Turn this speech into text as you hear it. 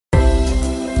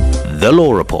The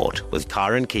Law Report with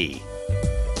Karen Key.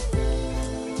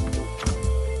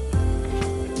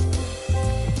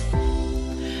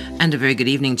 And a very good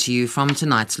evening to you from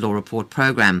tonight's Law Report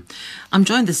programme. I'm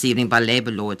joined this evening by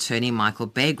Labour Law attorney Michael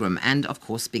Bagram, and of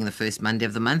course, being the first Monday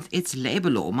of the month, it's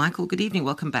Labour Law. Michael, good evening.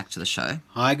 Welcome back to the show.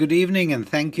 Hi, good evening, and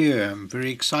thank you. I'm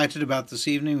very excited about this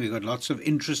evening. We've got lots of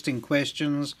interesting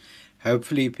questions.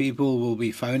 Hopefully people will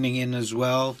be phoning in as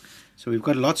well. So we've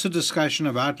got lots of discussion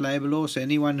about labour law. So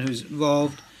anyone who's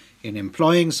involved in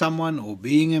employing someone or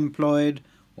being employed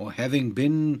or having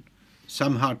been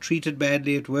somehow treated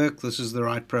badly at work, this is the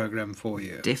right program for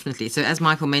you. Definitely. So as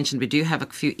Michael mentioned, we do have a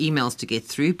few emails to get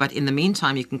through, but in the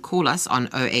meantime, you can call us on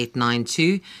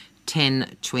 0892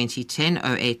 10 2010,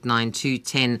 0892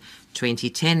 10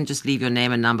 2010. Just leave your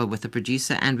name and number with the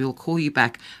producer, and we'll call you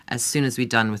back as soon as we're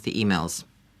done with the emails.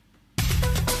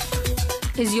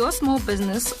 Is your small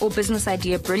business or business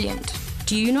idea brilliant?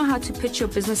 Do you know how to pitch your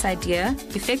business idea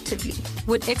effectively?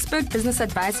 Would expert business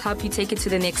advice help you take it to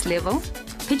the next level?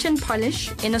 Pitch and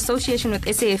Polish, in association with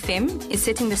SAFM, is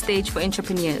setting the stage for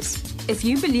entrepreneurs. If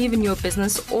you believe in your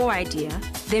business or idea,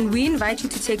 then we invite you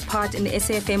to take part in the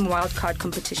SAFM Wildcard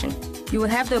competition. You will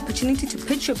have the opportunity to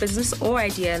pitch your business or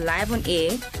idea live on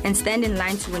air and stand in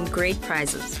line to win great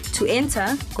prizes. To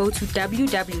enter, go to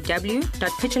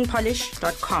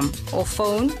www.pitchandpolish.com or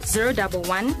phone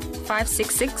 011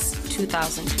 566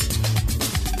 2000.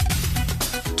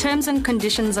 Terms and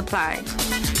conditions apply.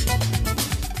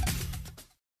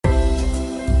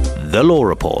 The Law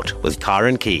Report with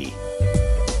Karen Key.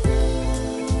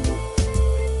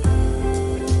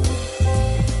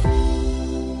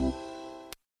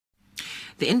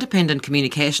 The Independent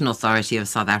Communication Authority of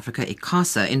South Africa,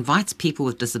 ICASA, invites people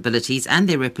with disabilities and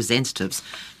their representatives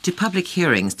to public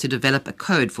hearings to develop a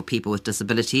code for people with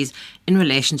disabilities in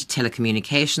relation to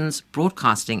telecommunications,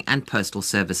 broadcasting and postal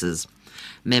services.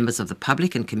 Members of the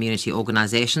public and community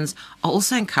organisations are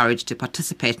also encouraged to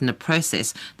participate in a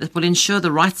process that will ensure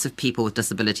the rights of people with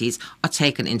disabilities are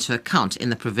taken into account in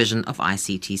the provision of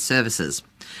ICT services.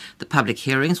 The public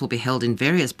hearings will be held in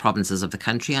various provinces of the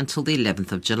country until the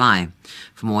 11th of July.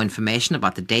 For more information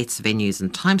about the dates, venues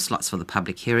and time slots for the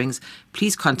public hearings,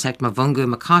 please contact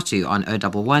Mavungu Makatu on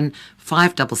 011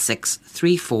 566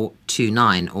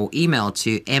 3429 or email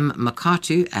to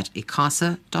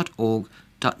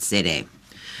mmakatu@icasa.org.za.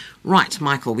 Right,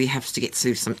 Michael, we have to get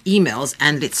through some emails,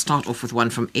 and let's start off with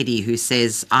one from Eddie, who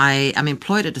says, I am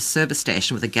employed at a service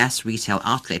station with a gas retail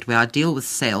outlet where I deal with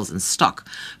sales and stock.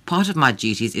 Part of my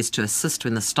duties is to assist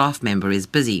when the staff member is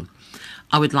busy.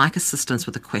 I would like assistance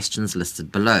with the questions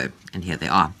listed below. And here they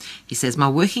are. He says, my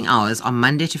working hours are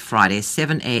Monday to Friday,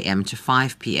 7 a.m. to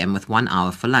 5 p.m. with 1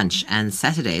 hour for lunch, and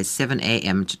Saturdays, 7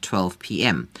 a.m. to 12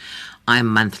 p.m. I am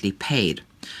monthly paid.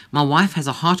 My wife has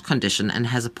a heart condition and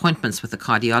has appointments with a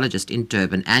cardiologist in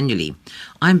Durban annually.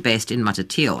 I'm based in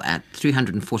Matatiele at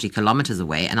 340 kilometers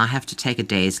away, and I have to take a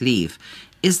day's leave.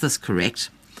 Is this correct?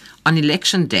 On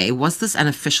election day, was this an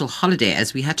official holiday,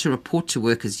 as we had to report to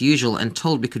work as usual and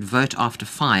told we could vote after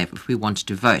 5 if we wanted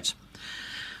to vote?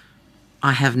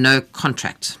 I have no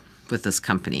contract with this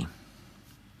company.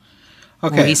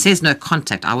 Okay. Well, he says no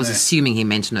contact. I was assuming he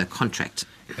meant no contract.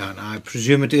 Yeah, I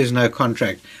presume it is no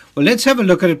contract. Well, let's have a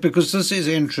look at it, because this is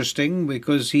interesting,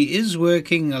 because he is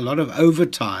working a lot of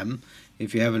overtime,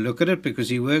 if you have a look at it, because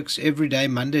he works every day,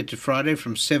 Monday to Friday,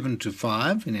 from 7 to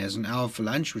 5, and he has an hour for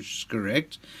lunch, which is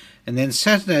correct. And then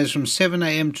Saturdays from 7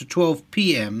 a.m. to 12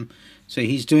 p.m., so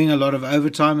he's doing a lot of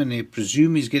overtime, and I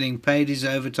presume he's getting paid his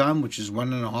overtime, which is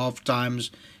 1.5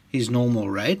 times his normal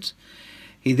rate.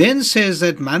 He then says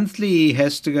that monthly he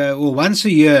has to go, or once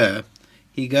a year,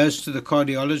 he goes to the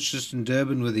cardiologist in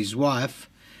Durban with his wife,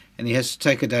 and he has to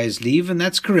take a day's leave, and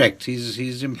that's correct.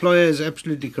 His employer is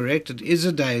absolutely correct. It is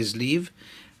a day's leave.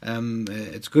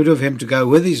 It's good of him to go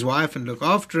with his wife and look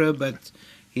after her, but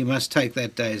he must take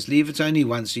that day's leave. It's only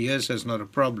once a year, so it's not a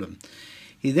problem.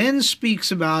 He then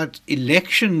speaks about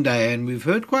election day, and we've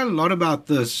heard quite a lot about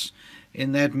this,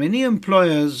 in that many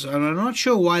employers, and I'm not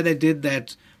sure why they did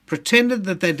that, pretended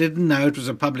that they didn't know it was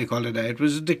a public holiday. It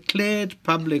was a declared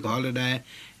public holiday,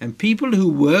 and people who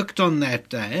worked on that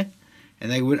day,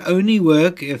 and they would only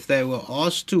work if they were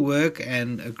asked to work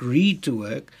and agreed to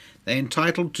work, they're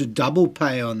entitled to double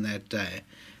pay on that day.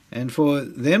 And for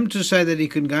them to say that he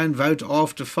can go and vote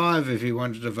after 5 if he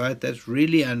wanted to vote, that's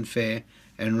really unfair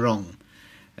and wrong.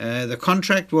 The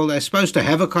contract, well, they're supposed to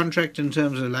have a contract in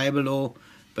terms of labour law,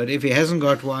 but if he hasn't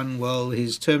got one, well,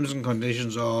 his terms and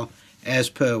conditions are as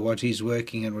per what he's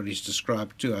working and what he's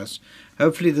described to us.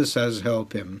 Hopefully this does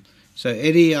help him. So,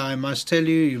 Eddie, I must tell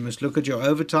you, you must look at your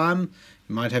overtime.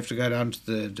 You might have to go down to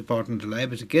the Department of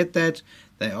Labour to get that.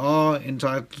 They are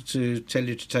entitled to tell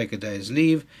you to take a day's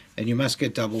leave, and you must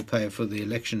get double pay for the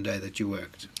election day that you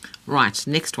worked. Right,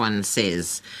 next one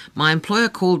says, my employer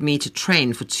called me to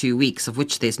train for 2 weeks, of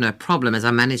which there's no problem as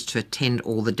I managed to attend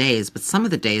all the days, but some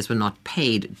of the days were not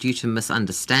paid due to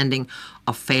misunderstanding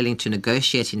of failing to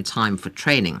negotiate in time for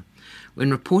training.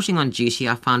 When reporting on duty,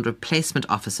 I found a replacement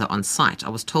officer on site. I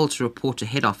was told to report to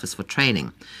head office for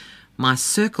training. My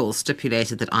circle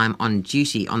stipulated that I'm on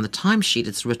duty. On the timesheet,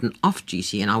 it's written off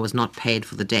duty, and I was not paid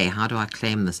for the day. How do I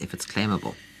claim this if it's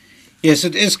claimable? Yes,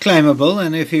 it is claimable,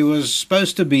 and if he was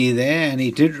supposed to be there and he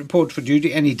did report for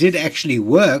duty and he did actually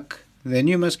work, then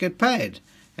you must get paid.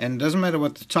 And it doesn't matter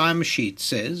what the timesheet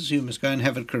says, you must go and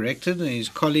have it corrected, and his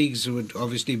colleagues would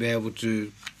obviously be able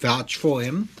to vouch for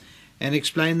him and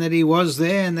explain that he was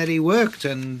there and that he worked,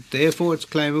 and therefore it's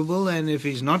claimable. And if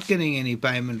he's not getting any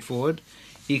payment for it,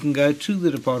 he can go to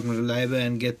the Department of Labour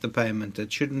and get the payment.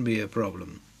 That shouldn't be a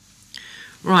problem.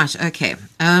 Right, okay.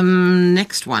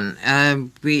 Next one.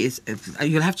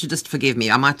 You'll have to just forgive me.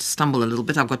 I might stumble a little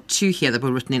bit. I've got two here that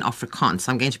were written in Afrikaans.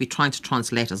 I'm going to be trying to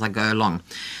translate as I go along.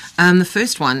 The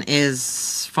first one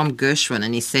is from Gershwin,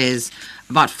 and he says,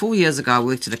 about 4 years ago, I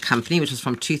worked at a company, which was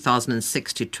from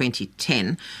 2006 to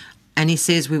 2010. And he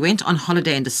says, we went on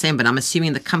holiday in December, and I'm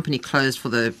assuming the company closed for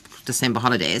the December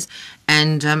holidays,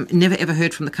 and never ever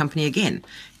heard from the company again.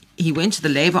 He went to the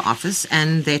Labour office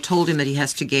and they told him that he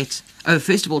has to get,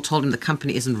 first of all told him the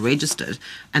company isn't registered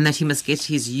and that he must get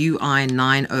his UI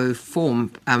 90 form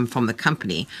from the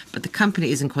company, but the company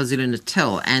is in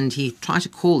KwaZulu-Natal, and he tried to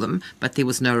call them, but there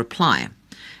was no reply.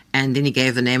 And then he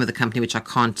gave the name of the company, which I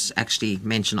can't actually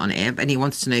mention on air, and he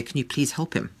wants to know, can you please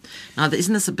help him? Now,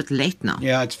 isn't this a bit late now?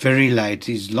 Yeah, it's very late.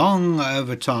 He's long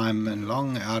over time and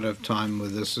long out of time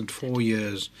with this at 4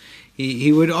 years.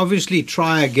 He would obviously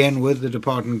try again with the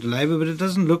Department of Labour, but it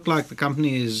doesn't look like the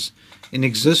company is in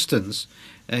existence.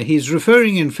 He's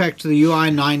referring, in fact, to the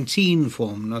UI 19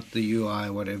 form, not the UI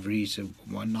whatever he said,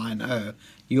 190,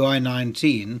 UI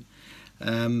 19.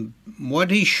 What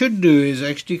he should do is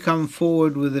actually come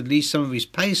forward with at least some of his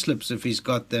pay slips if he's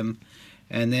got them,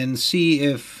 and then see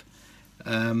if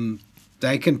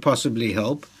they can possibly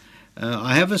help.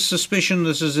 I have a suspicion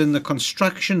this is in the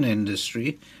construction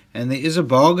industry, and there is a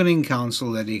bargaining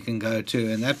council that he can go to,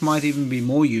 and that might even be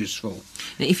more useful.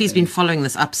 Now, if he's been following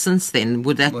this up since then,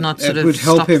 would that not sort it of would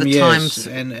help stop him, the yes, times?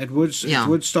 and it would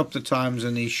stop the times,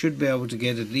 and he should be able to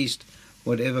get at least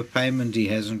whatever payment he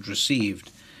hasn't received.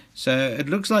 So it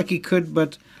looks like he could,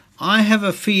 but I have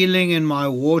a feeling in my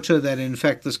water that in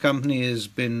fact this company has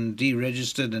been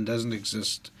deregistered and doesn't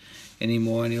exist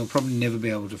anymore, and he'll probably never be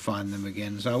able to find them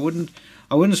again. So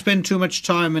I wouldn't spend too much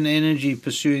time and energy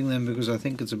pursuing them, because I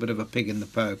think it's a bit of a pig in the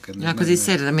poke. And Yeah, because he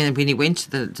said, I mean, when he went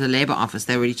to the Labour office,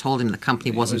 they already told him the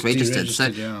company wasn't registered. So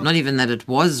not even that it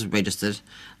was registered.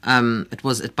 By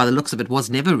the looks of it, was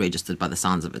never registered by the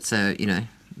sounds of it. So, you know,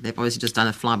 they've obviously just done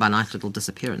a fly-by-night little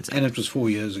disappearance. And it was 4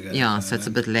 years ago. Yeah, so it's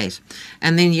a bit late.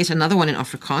 And then yet another one in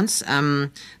Afrikaans.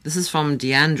 This is from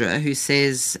Deandra, who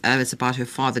says it's about her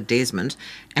father, Desmond.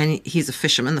 And he's a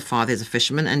fisherman. The father is a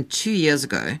fisherman. And 2 years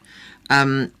ago,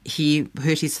 he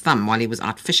hurt his thumb while he was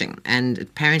out fishing. And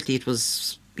apparently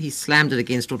he slammed it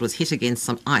against, or it was hit against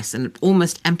some ice, and it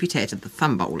almost amputated the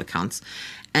thumb by all accounts.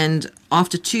 And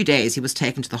after 2 days, he was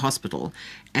taken to the hospital.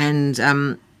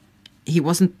 And he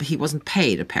wasn't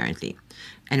paid, apparently,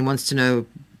 and he wants to know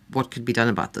what could be done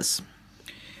about this.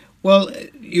 Well,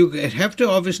 you have to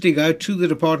obviously go to the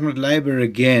Department of Labour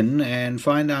again and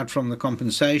find out from the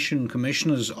Compensation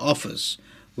Commissioner's office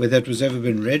whether it was ever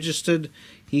been registered.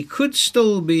 He could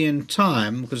still be in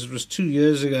time, because it was 2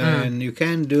 years ago, and you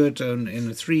can do it in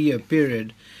a 3-year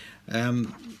period. The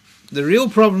real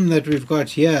problem that we've got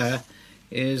here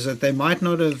is that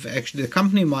the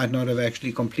company might not have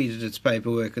actually completed its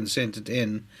paperwork and sent it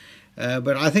in.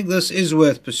 But I think this is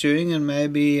worth pursuing, and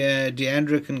maybe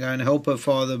Deandra can go and help her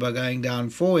father by going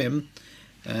down for him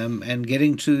and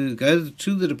go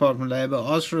to the Department of Labour,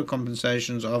 ask for a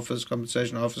compensation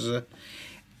officer,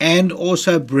 and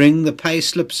also bring the pay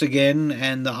slips again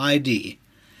and the ID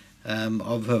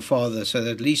of her father, so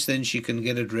that at least then she can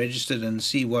get it registered and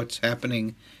see what's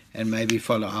happening and maybe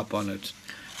follow up on it.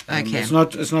 Okay. It's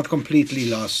not completely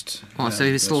lost. Oh, so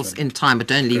he was still in time, but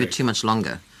don't leave it too much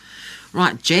longer.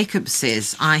 Right, Jacob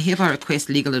says, I hereby request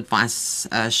legal advice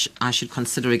I should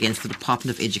consider against the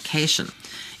Department of Education.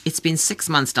 It's been 6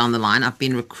 months down the line. I've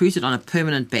been recruited on a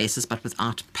permanent basis, but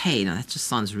without pay. Now, that just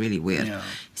sounds really weird. Yeah.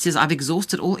 He says, I've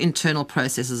exhausted all internal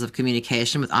processes of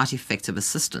communication without effective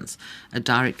assistance. A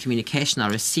direct communication I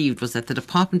received was that the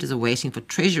department is awaiting for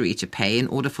Treasury to pay in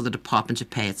order for the department to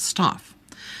pay its staff.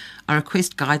 I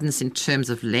request guidance in terms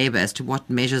of labour as to what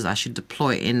measures I should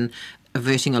deploy in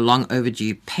averting a long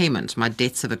overdue payment. My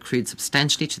debts have accrued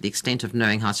substantially to the extent of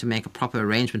knowing how to make a proper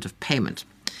arrangement of payment.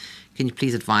 Can you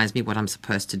please advise me what I'm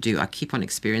supposed to do? I keep on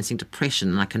experiencing depression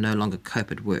and I can no longer cope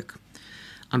at work.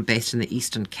 I'm based in the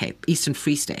Eastern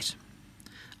Free State,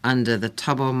 under the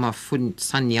Thabo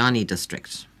Mafusanyane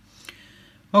district.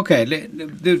 Okay,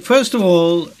 first of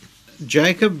all,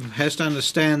 Jacob has to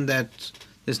understand that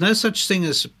there's no such thing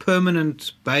as a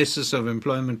permanent basis of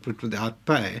employment put without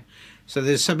pay. So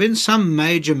there's been some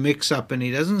major mix-up, and he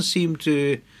doesn't seem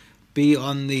to be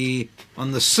on the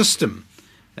system.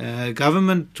 When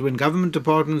government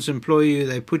departments employ you,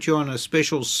 they put you on a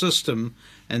special system,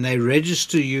 and they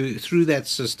register you through that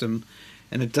system.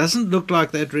 And it doesn't look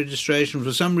like that registration,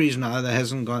 for some reason or other,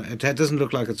 hasn't gone. It doesn't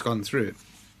look like it's gone through.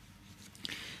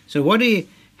 So what he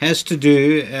has to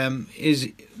do is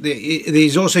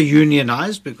he's also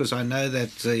unionized, because I know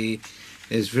that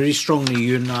is very strongly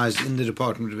unionized in the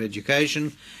Department of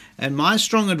Education. And my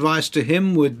strong advice to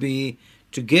him would be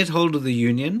to get hold of the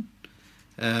union,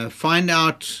 find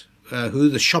out who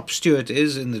the shop steward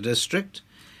is in the district,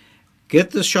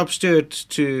 get the shop steward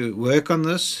to work on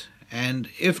this, and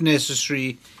if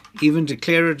necessary, even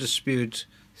declare a dispute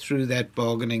through that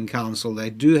bargaining council.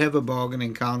 They do have a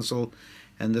bargaining council,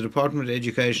 and the Department of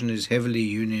Education is heavily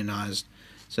unionized.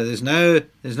 So there's no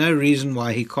reason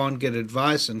why he can't get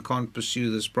advice and can't pursue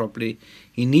this properly.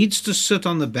 He needs to sit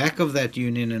on the back of that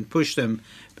union and push them,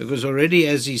 because already,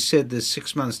 as he said, there's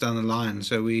 6 months down the line.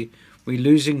 So we're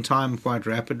losing time quite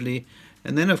rapidly.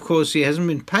 And then, of course, he hasn't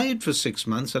been paid for 6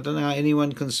 months. I don't know how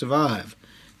anyone can survive.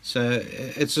 So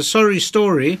it's a sorry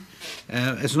story.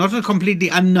 It's not a completely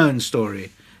unknown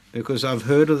story, because I've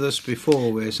heard of this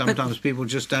before, where sometimes people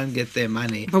just don't get their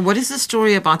money. But what is the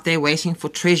story about they're waiting for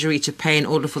Treasury to pay in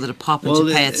order for the department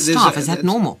to pay its staff? Is that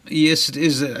normal? Yes, it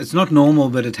is. It's not normal,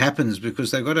 but it happens,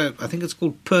 because they've got I think it's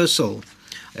called PERSOL.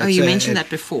 You mentioned that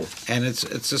before. And it's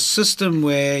a system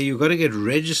where you've got to get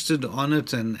registered on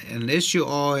it, and if you've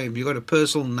got a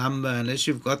PERSOL number, unless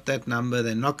you've got that number,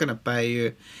 they're not going to pay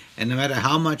you. And no matter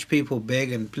how much people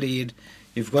beg and plead,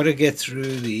 you've got to get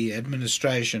through the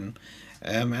administration.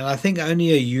 And I think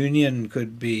only a union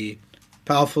could be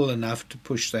powerful enough to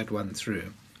push that one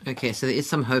through. Okay, so there is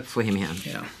some hope for him here.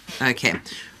 Yeah. Okay,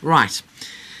 right.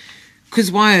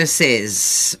 Kuzwayo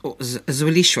says,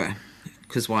 Zwelishwa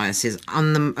Kuzwayo says,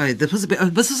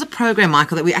 this was a program,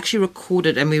 Michael, that we actually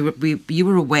recorded, and you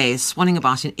were away swanning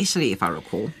about in Italy, if I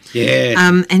recall.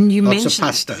 Yeah. And you lots mentioned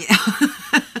of pasta.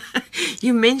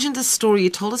 You mentioned a story.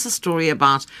 You told us a story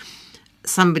about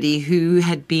somebody who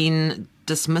had been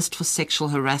dismissed for sexual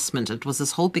harassment. It was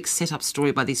this whole big set-up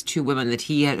story by these two women that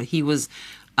he was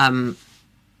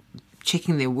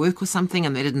checking their work or something,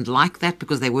 and they didn't like that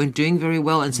because they weren't doing very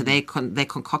well, and so they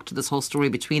concocted this whole story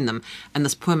between them, and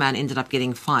this poor man ended up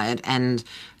getting fired and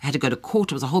had to go to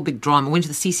court. It was a whole big drama. Went to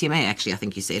the CCMA, actually, I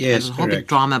think you said. Yes, it was a whole correct. big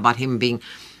drama about him being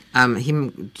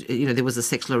there was a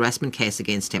sexual harassment case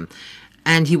against him.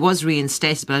 And he was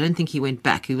reinstated, but I don't think he went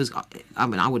back. I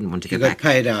wouldn't want to go back. He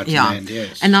got paid out in the end,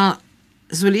 yes. And now,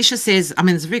 Zwelisha says,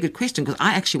 it's a very good question, because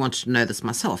I actually wanted to know this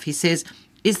myself. He says,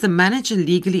 is the manager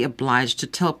legally obliged to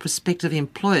tell prospective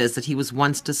employers that he was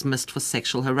once dismissed for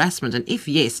sexual harassment? And if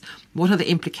yes, what are the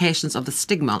implications of the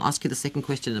stigma? I'll ask you the second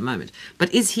question in a moment.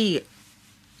 But is he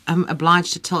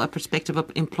obliged to tell a prospective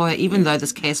employer, even though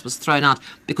this case was thrown out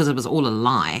because it was all a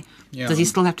lie, does he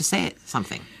still have to say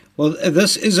something? Well,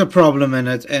 this is a problem in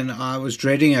it, and I was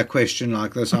dreading a question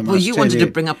like this. Well, you wanted to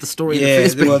bring up the story in the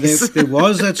first place. Well, there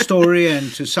was that story,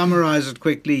 and to summarize it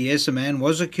quickly, yes, a man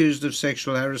was accused of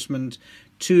sexual harassment.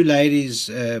 Two ladies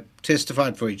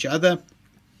testified for each other.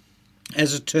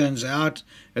 As it turns out,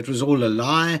 it was all a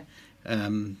lie.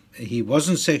 He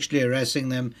wasn't sexually harassing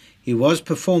them. He was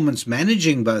performance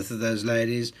managing both of those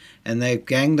ladies, and they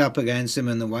ganged up against him,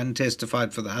 and the one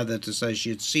testified for the other to say she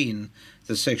had seen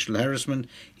the sexual harassment.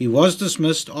 He was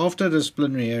dismissed after a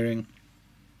disciplinary hearing.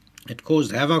 It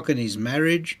caused havoc in his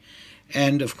marriage,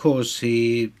 and of course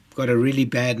he got a really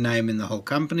bad name in the whole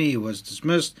company. He was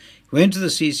dismissed. He went to the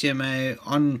CCMA.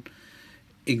 On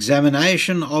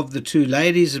examination of the two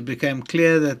ladies, it became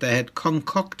clear that they had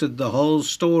concocted the whole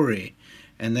story,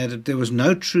 and that there was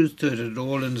no truth to it at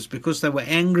all, and it's because they were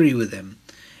angry with him.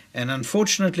 And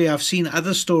unfortunately, I've seen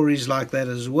other stories like that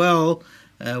as well.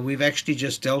 We've actually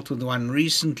just dealt with one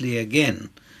recently again.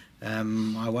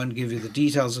 I won't give you the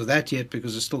details of that yet,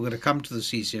 because it's still going to come to the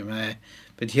CCMA.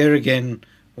 But here again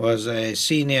was a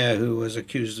senior who was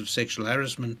accused of sexual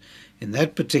harassment. In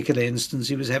that particular instance,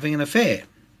 he was having an affair.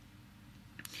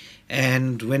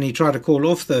 And when he tried to call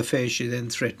off the affair, she then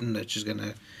threatened that she's going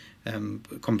to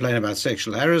complain about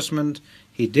sexual harassment.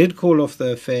 He did call off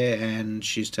the affair, and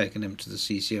she's taken him to the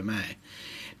CCMA.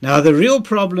 Now, the real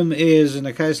problem is, in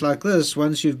a case like this,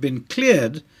 once you've been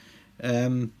cleared,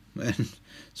 and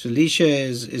Sulisha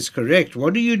is correct,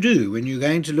 what do you do when you're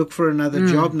going to look for another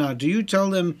job now? Do you tell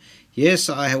them, yes,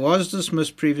 I was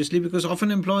dismissed previously? Because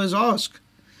often employers ask.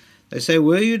 They say,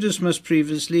 were you dismissed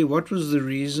previously? What was the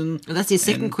reason? Well, that's his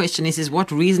second question. He says,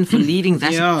 what reason for leaving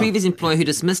that previous employer who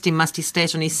dismissed him must he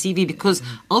state on his CV? Because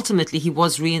ultimately he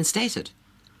was reinstated.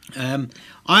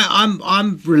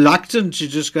 I'm reluctant to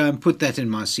just go and put that in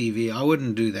my CV. I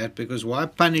wouldn't do that, because why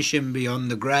punish him beyond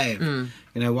the grave?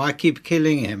 Why keep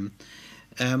killing him?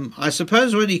 I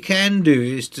suppose what he can do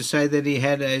is to say that he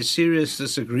had a serious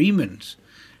disagreement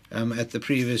at the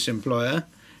previous employer,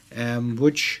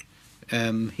 which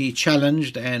he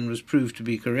challenged and was proved to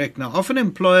be correct. Now, often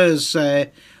employers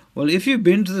say, well, if you've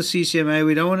been to the CCMA,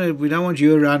 we don't want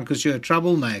you around because you're a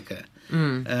troublemaker.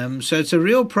 So it's a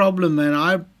real problem, and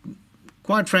I,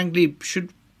 quite frankly,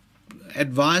 should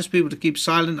advise people to keep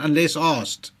silent unless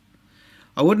asked.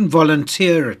 I wouldn't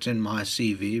volunteer it in my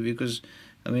CV because,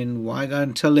 why go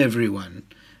and tell everyone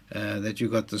that you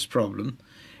got this problem?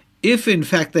 If, in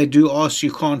fact, they do ask,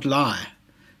 you can't lie.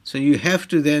 So you have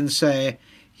to then say,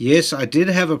 yes, I did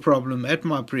have a problem at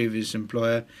my previous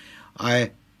employer.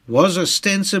 I was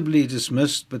ostensibly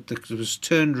dismissed, but it was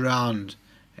turned round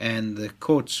and the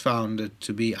courts found it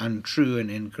to be untrue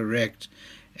and incorrect.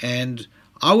 And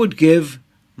I would give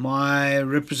my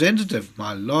representative,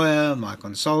 my lawyer, my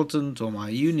consultant, or my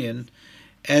union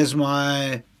as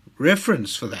my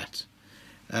reference for that.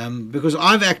 Because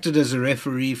I've acted as a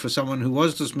referee for someone who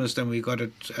was dismissed and we got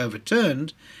it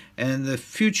overturned, and the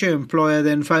future employer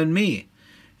then phoned me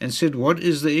and said, what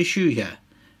is the issue here?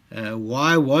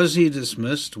 Why was he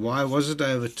dismissed? Why was it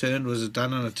overturned? Was it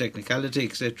done on a technicality,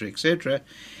 etc., etc.?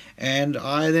 And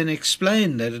I then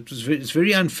explained that it's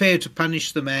very unfair to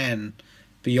punish the man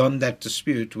beyond that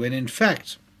dispute, when in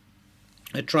fact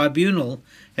a tribunal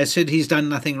has said he's done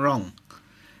nothing wrong.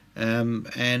 And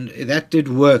that did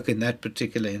work in that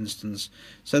particular instance.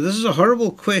 So this is a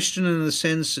horrible question in the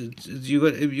sense you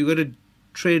got to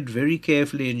tread very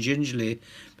carefully and gingerly,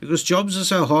 because jobs are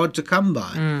so hard to come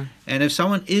by. And if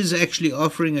someone is actually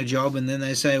offering a job and then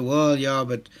they say, well, yeah,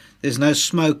 but there's no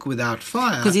smoke without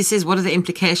fire. Because he says, what are the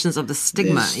implications of the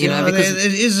stigma? Because there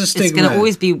is a stigma. It's going to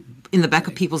always be in the back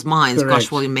of people's minds. Correct.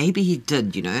 Gosh, well, maybe he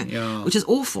did, which is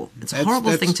awful. It's a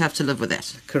horrible thing to have to live with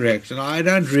that. Correct. And I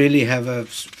don't really have a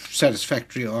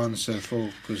satisfactory answer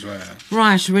for Kuzwaya.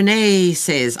 Right. Renee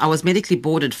says, I was medically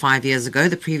boarded 5 years ago.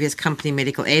 The previous company,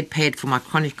 Medical Aid, paid for my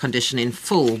chronic condition in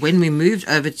full. When we moved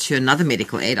over to another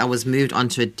medical aid, I was moved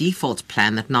onto a default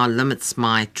plan that now limits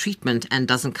my treatment and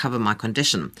doesn't cover my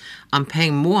condition. I'm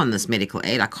paying more on this medical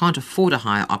aid. I can't afford a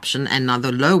higher option, and now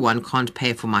the low one can't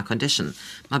pay for my condition.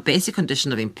 My basic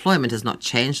condition of employment has not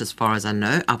changed as far as I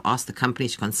know. I've asked the company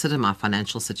to consider my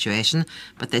financial situation,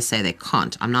 but they say they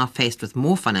can't. I'm now faced with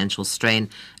more financial strain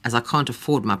as I can't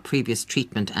afford my previous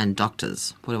treatment and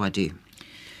doctors. What do I do?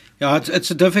 Yeah, it's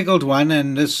a difficult one,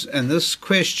 and this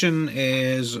question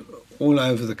is all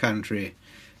over the country.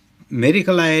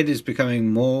 Medical aid is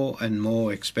becoming more and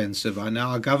more expensive. I know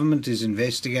our government is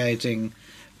investigating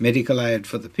medical aid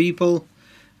for the people.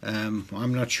 I'm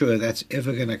not sure that's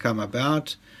ever going to come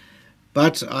about.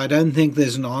 But I don't think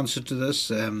there's an answer to this.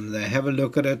 They have a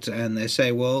look at it and they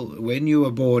say, well, when you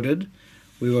were boarded,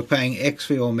 we were paying X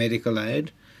for your medical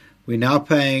aid. We're now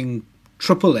paying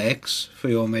triple X for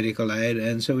your medical aid,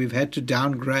 and so we've had to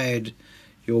downgrade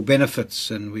your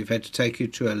benefits, and we've had to take you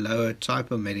to a lower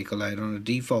type of medical aid on a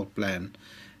default plan,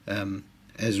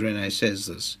 as Renee says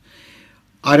this.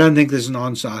 I don't think there's an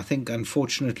answer. I think,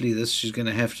 unfortunately, this is going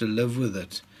to have to live with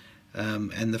it.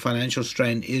 And the financial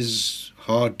strain is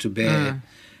hard to bear,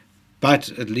 but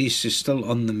at least you're still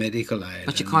on the medical aid.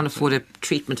 But you can't afford a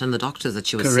treatment and the doctors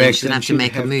that you were correct, seeing. You're going to have to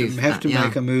make a move. Have to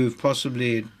make a move,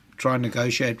 possibly try and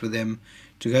negotiate with them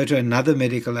to go to another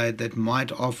medical aid that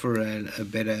might offer a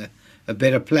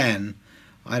better plan.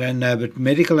 I don't know, but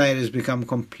medical aid has become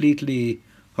completely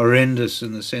horrendous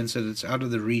in the sense that it's out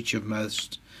of the reach of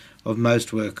most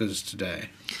workers today.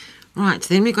 Right,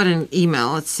 then we got an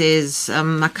email. It says,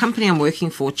 my company I'm working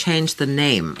for changed the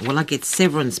name. Will I get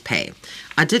severance pay?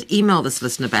 I did email this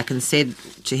listener back and said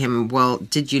to him, well,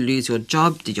 did you lose your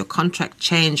job? Did your contract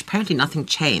change? Apparently nothing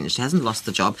changed. He hasn't lost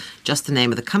the job, just the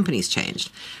name of the company's changed.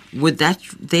 Would that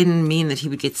then mean that he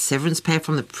would get severance pay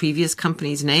from the previous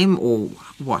company's name, or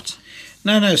what?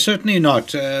 No, certainly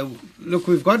not. Look,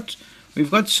 we've got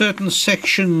certain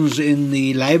sections in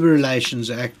the Labour Relations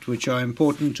Act which are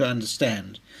important to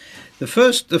understand. The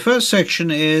first section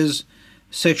is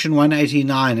Section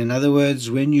 189. In other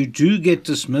words, when you do get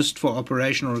dismissed for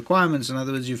operational requirements, in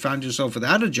other words, you found yourself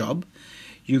without a job,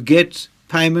 you get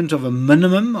payment of a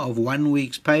minimum of 1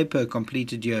 week's pay per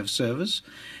completed year of service.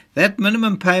 That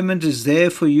minimum payment is there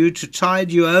for you to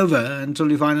tide you over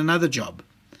until you find another job.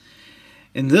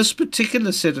 In this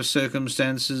particular set of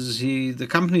circumstances, the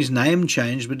company's name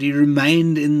changed, but he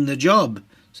remained in the job.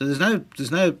 So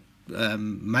there's no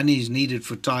money's needed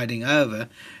for tiding over.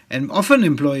 And often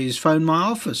employees phone my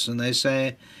office and they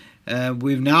say,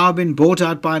 we've now been bought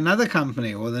out by another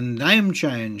company, or the name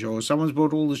change, or someone's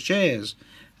bought all the shares.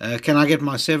 Can I get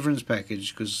my severance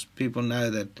package? Because people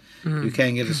know that you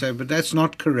can get a severance, but that's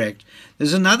not correct.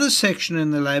 There's another section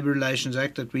in the Labour Relations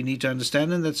Act that we need to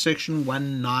understand, and that's Section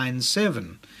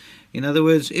 197. In other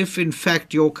words, if in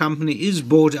fact your company is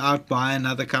bought out by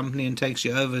another company and takes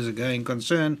you over as a going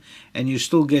concern, and you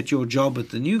still get your job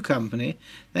at the new company,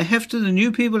 the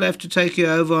new people have to take you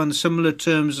over on similar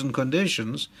terms and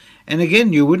conditions. And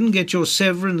again, you wouldn't get your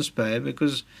severance pay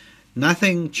because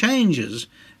nothing changes.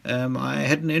 I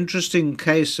had an interesting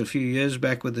case a few years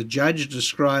back where the judge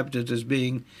described it as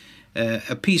being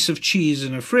a piece of cheese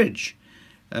in a fridge.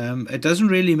 It doesn't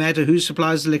really matter who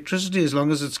supplies electricity as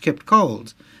long as it's kept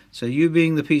cold. So you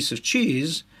being the piece of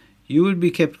cheese, you would be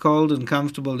kept cold and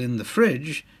comfortable in the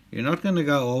fridge. You're not going to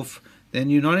go off. Then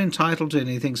you're not entitled to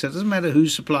anything. So it doesn't matter who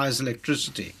supplies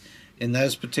electricity in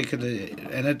those particular...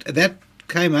 And that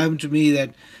came home to me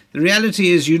that the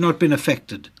reality is you've not been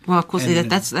affected. Well, of course,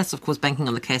 that's of course banking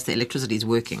on the case that electricity is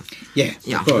working. Yeah,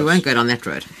 of course. We won't go down that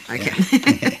road. Okay.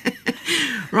 Yeah.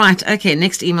 Right, okay,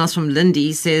 next email's from Lindy.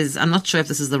 He says, I'm not sure if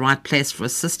this is the right place for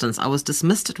assistance. I was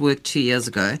dismissed at work 2 years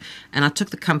ago, and I took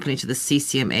the company to the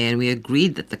CCMA, and we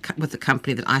agreed with the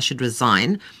company that I should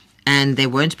resign, and they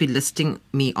won't be listing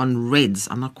me on Reds.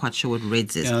 I'm not quite sure what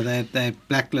Reds is. No, they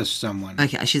blacklist someone.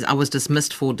 Okay, I was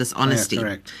dismissed for dishonesty. Yeah,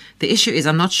 correct. The issue is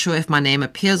I'm not sure if my name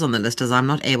appears on the list as I'm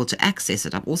not able to access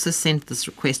it. I've also sent this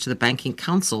request to the Banking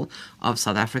Council of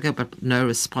South Africa, but no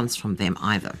response from them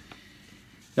either.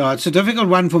 Yeah, it's a difficult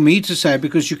one for me to say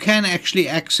because you can actually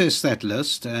access that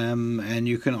list and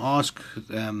you can ask,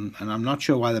 and I'm not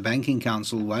sure why the Banking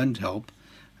Council won't help.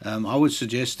 I would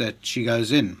suggest that she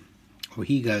goes in, or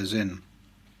he goes in,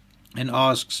 and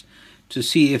asks to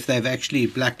see if they've actually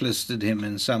blacklisted him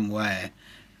in some way.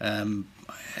 And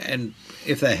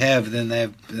if they have, then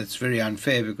that's very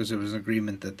unfair because there was an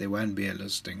agreement that there won't be a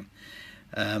listing.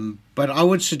 But I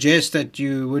would suggest that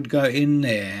you would go in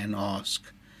there and ask.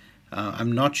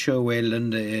 I'm not sure where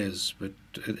Linda is, but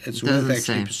it's worth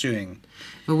actually pursuing.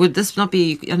 But would this not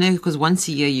be, I know, because once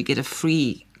a year you get a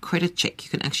free credit check. You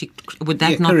can actually, would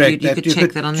that not correct. be, you could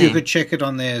check that on there? You could check it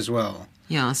on there as well.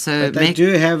 Yeah, so... But they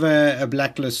do have a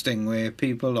blacklisting where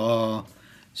people are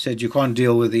said you can't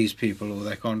deal with these people or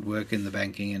they can't work in the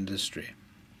banking industry.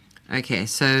 Okay,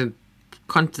 so...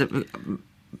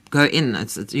 Go in. I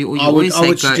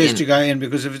would suggest you go in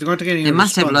because if it's going to get any they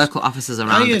must response, have local offices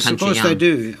around the country. Yes, of course they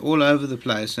do, all over the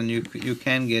place, and you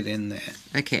can get in there.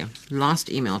 Okay, last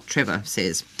email. Trevor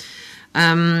says,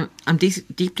 I'm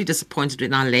deeply disappointed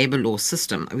in our labour law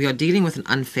system. We are dealing with an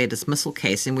unfair dismissal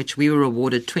case in which we were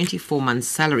awarded 24 months'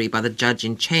 salary by the judge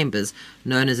in chambers,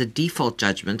 known as a default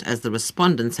judgment, as the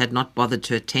respondents had not bothered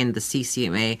to attend the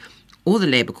CCMA or the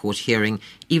Labour Court hearing,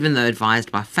 even though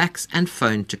advised by fax and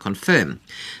phone to confirm.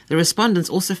 The respondents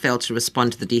also failed to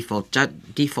respond to the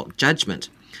default judgment.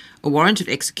 A warrant of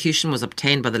execution was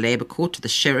obtained by the Labour Court to the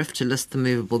sheriff to list the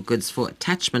movable goods for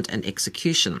attachment and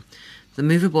execution. The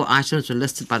movable items were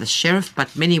listed by the sheriff,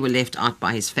 but many were left out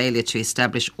by his failure to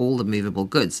establish all the movable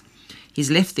goods. He's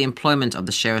left the employment of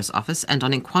the sheriff's office, and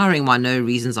on inquiring why no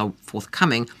reasons are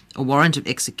forthcoming, a warrant of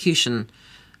execution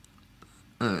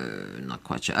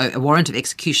a warrant of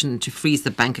execution to freeze the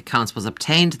bank accounts was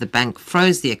obtained. The bank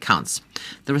froze the accounts.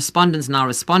 The respondents now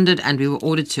responded, and we were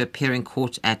ordered to appear in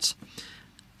court at,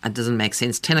 it doesn't make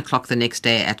sense, 10 o'clock the next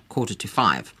day at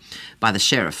 4:45 by the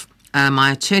sheriff.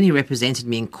 My attorney represented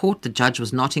me in court. The judge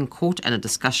was not in court, and a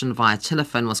discussion via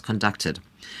telephone was conducted.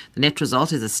 The net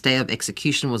result is a stay of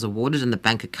execution was awarded and the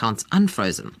bank accounts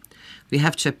unfrozen. We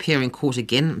have to appear in court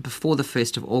again before the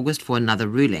 1st of August for another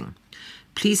ruling.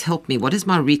 Please help me. What is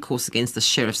my recourse against the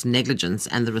sheriff's negligence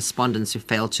and the respondents who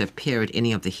failed to appear at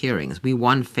any of the hearings? We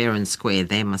won fair and square.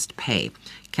 They must pay.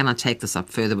 Can I take this up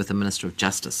further with the Minister of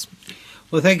Justice?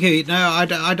 Well, thank you. No,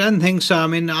 I don't think so. I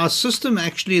mean, our system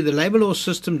actually, the labour law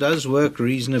system does work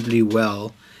reasonably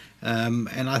well.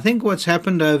 And I think what's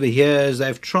happened over here is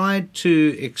they've tried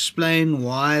to explain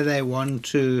why they want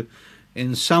to,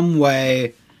 in some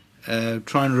way,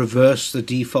 try and reverse the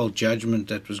default judgment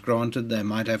that was granted. They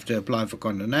might have to apply for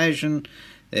condonation.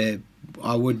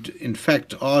 I would, in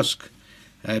fact, ask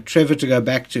Trevor to go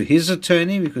back to his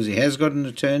attorney, because he has got an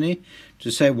attorney,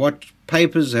 to say what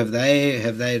papers have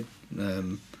they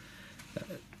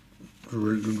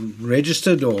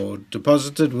registered or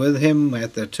deposited with him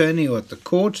at the attorney or at the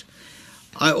court.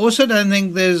 I also don't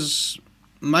think there's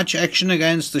much action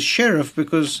against the sheriff,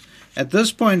 because at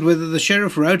this point, whether the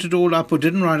sheriff wrote it all up or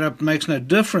didn't write it up makes no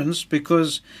difference,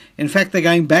 because in fact they're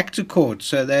going back to court.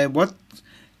 So what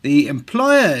the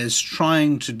employer is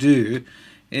trying to do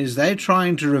is they're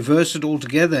trying to reverse it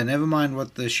altogether, never mind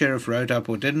what the sheriff wrote up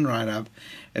or didn't write up.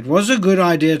 It was a good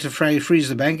idea to freeze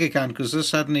the bank account, because this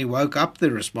suddenly woke up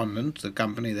the respondent, the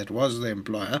company that was the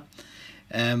employer,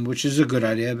 which is a good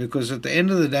idea, because at the end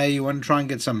of the day you want to try and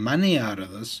get some money out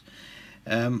of this.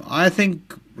 I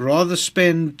think rather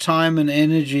spend time and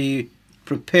energy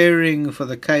preparing for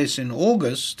the case in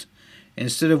August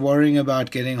instead of worrying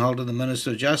about getting hold of the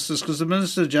Minister of Justice, because the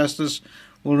Minister of Justice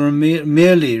will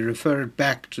merely refer it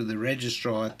back to the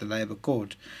registrar at the Labour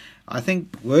Court. I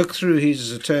think work through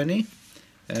his attorney,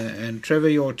 and Trevor,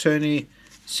 your attorney,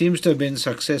 seems to have been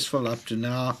successful up to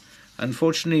now.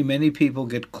 Unfortunately, many people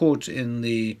get caught in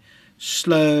the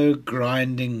slow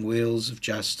grinding wheels of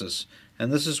justice,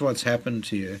 and this is what's happened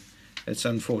to you. It's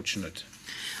unfortunate.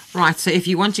 Right, so if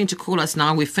you're wanting to call us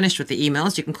now, we've finished with the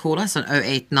emails. You can call us on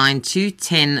 0892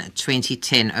 10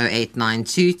 2010,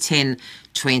 0892 10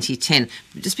 2010.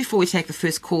 Just before we take the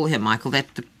first call here, Michael,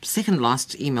 that the second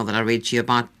last email that I read to you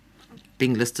about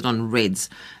being listed on Reds,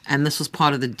 and this was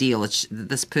part of the deal.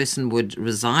 This person would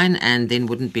resign and then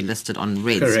wouldn't be listed on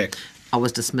Reds. Correct. I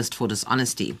was dismissed for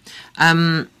dishonesty.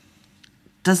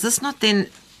 Does this not then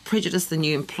prejudice the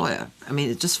new employer? I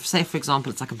mean, just say, for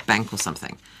example, it's like a bank or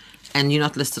something, and you're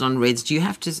not listed on Reds. Do you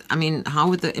have to, I mean, how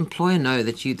would the employer know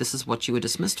that this is what you were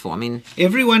dismissed for? I mean,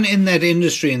 everyone in that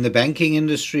industry, in the banking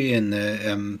industry, in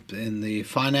the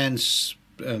finance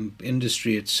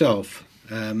industry itself,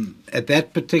 at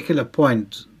that particular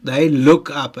point, they look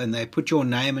up and they put your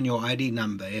name and your ID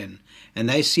number in, and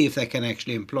they see if they can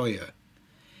actually employ you.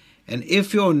 And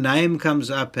if your name comes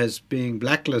up as being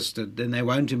blacklisted, then they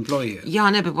won't employ you. Yeah, I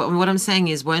know, but what I'm saying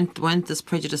is, won't this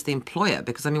prejudice the employer?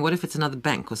 Because, I mean, what if it's another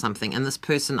bank or something, and this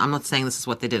person, I'm not saying this is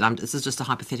what they did, this is just a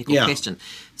hypothetical question.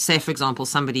 Say, for example,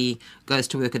 somebody goes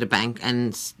to work at a bank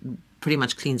and pretty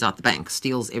much cleans out the bank,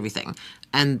 steals everything,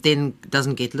 and then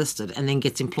doesn't get listed, and then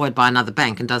gets employed by another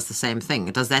bank and does the same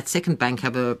thing. Does that second bank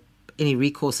have any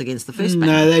recourse against the first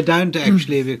bank? No, they don't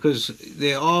actually, because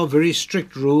there are very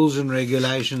strict rules and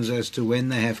regulations as to when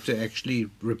they have to actually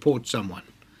report someone.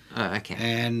 Oh, okay.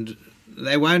 And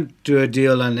they won't do a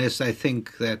deal unless they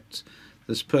think that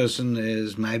this person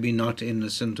is maybe not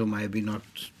innocent or maybe not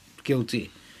guilty.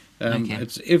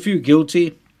 It's, if you're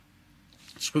guilty,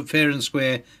 it's fair and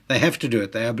square, they have to do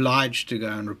it. They're obliged to go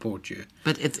and report you.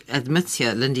 But it admits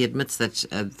here, Lindy admits that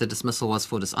the dismissal was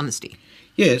for dishonesty.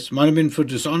 Yes, might have been for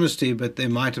dishonesty, but there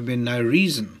might have been no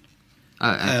reason.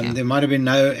 Oh, okay. There might have been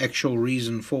no actual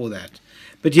reason for that.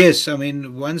 But yes, I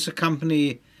mean, once a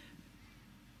company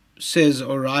says,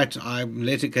 all right, I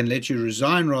can let you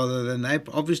resign, rather than they're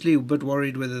obviously a bit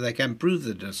worried whether they can prove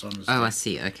the dishonesty. Oh, I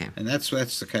see, okay. And that's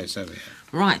the case over here.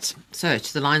 Right, so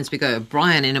to the lines we go.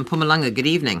 Brian in Mpumalanga, good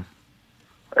evening.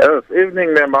 Yes,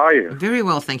 evening, ma'am. How are you? Very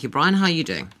well, thank you. Brian, how are you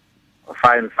doing?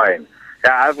 Fine.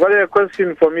 Yeah, I've got a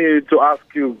question for me to ask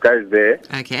you guys there.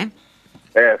 Okay.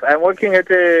 Yes, I'm working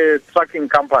at a trucking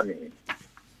company.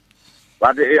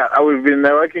 But we've been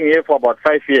working here for about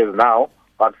 5 years now,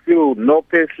 but still no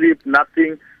pay slip,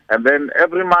 nothing. And then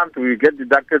every month we get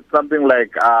deducted something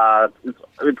like,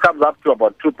 it comes up to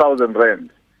about 2,000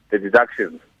 rand, the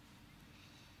deductions.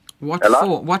 What Hello?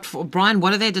 for? What for? Brian,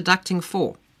 what are they deducting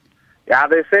for? Yeah,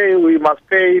 they say we must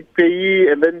pay payee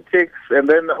and then tax, and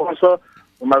then also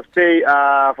we must pay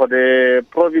for the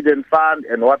provident fund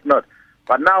and whatnot.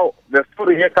 But now the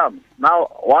story here comes. Now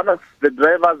one of the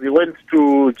drivers, he went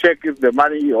to check if the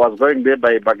money was going there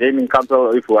by bargaining council,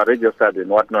 if we are registered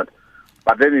and whatnot.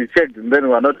 But then he checked and then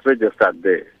we are not registered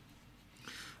there.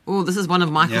 Oh, this is one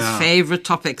of Michael's favourite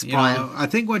topics, Brian. I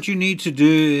think what you need to do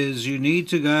is you need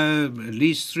to go, at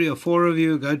least 3 or 4 of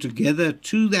you, go together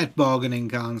to that bargaining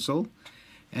council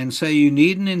and say you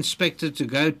need an inspector to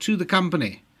go to the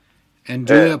company and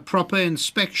do a proper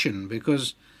inspection,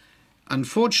 because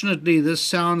unfortunately this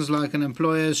sounds like an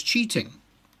employer's cheating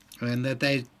and that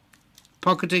they're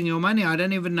pocketing your money. I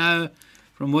don't even know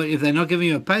if they're not giving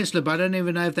you a pay slip, I don't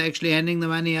even know if they're actually handing the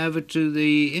money over to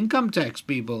the income tax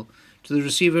people, to the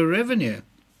receiver of revenue.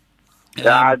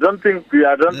 Yeah, I don't think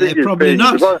they're probably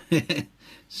not.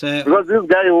 Because this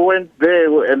guy who went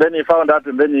there and then he found out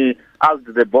and then he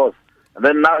asked the boss, and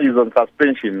then now he's on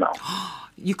suspension now.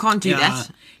 You can't do that.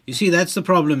 You see, that's the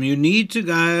problem. You need to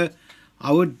go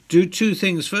I would do two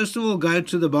things. First of all, go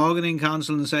to the bargaining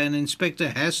council and say an inspector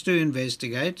has to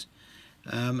investigate,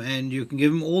 and you can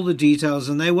give them all the details,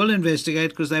 and they will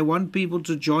investigate because they want people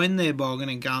to join their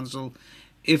bargaining council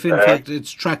if in fact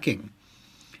it's trucking.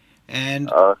 And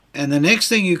the next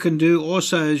thing you can do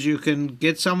also is you can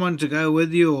get someone to go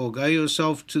with you or go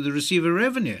yourself to the receiver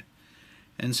revenue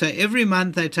and say every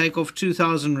month they take off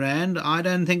 2,000 Rand. I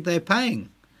don't think they're paying.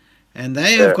 And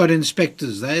they have got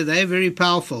inspectors. They're very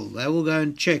powerful. They will go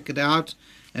and check it out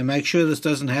and make sure this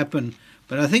doesn't happen.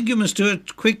 But I think you must do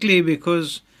it quickly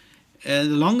because the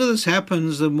longer this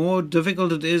happens, the more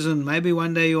difficult it is, and maybe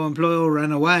one day your employer will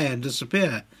run away and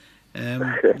disappear.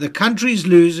 The country's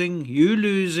losing, you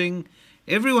losing,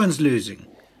 everyone's losing.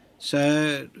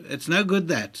 So it's no good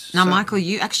that. Now, So- Michael,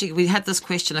 we had this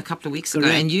question a couple of weeks ago,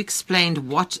 Correct. and you explained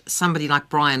what somebody like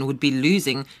Brian would be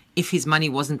losing if his money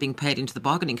wasn't being paid into the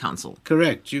bargaining council.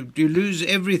 Correct. You lose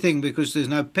everything because there's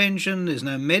no pension, there's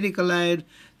no medical aid,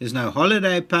 there's no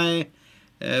holiday pay.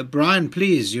 Brian,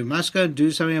 please, you must go and do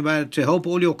something about it to help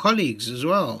all your colleagues as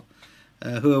well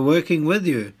who are working with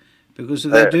you. Because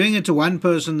if they're doing it to one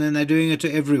person, then they're doing it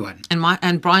to everyone.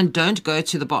 And Brian, don't go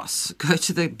to the boss. Go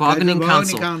to the Go to bargaining the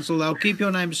council. council. They'll keep your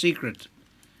name secret.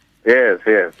 Yes,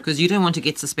 yes. Because you don't want to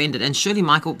get suspended. And surely,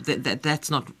 Michael,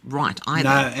 that's not right either.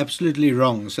 No, absolutely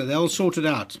wrong. So they'll sort it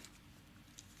out.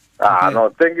 Ah, no,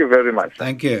 thank you very much.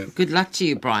 Thank you. Good luck to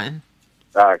you, Brian.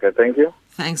 Okay, thank you.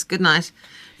 Thanks. Good night.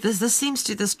 This seems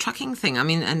to this trucking thing. I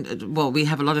mean, and well, we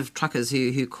have a lot of truckers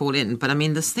who call in, but I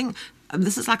mean, this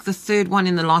is like the third one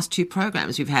in the last two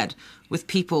programs we've had with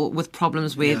people with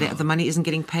problems where the money isn't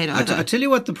getting paid over. I tell you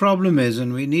what the problem is,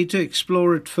 and we need to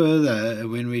explore it further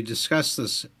when we discuss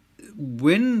this.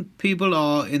 When people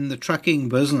are in the trucking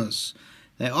business,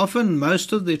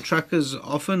 most of the truckers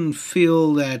often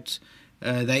feel that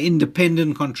they're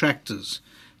independent contractors.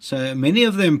 So many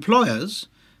of the employers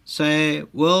say,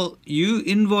 well, you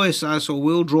invoice us or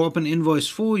we'll draw up an invoice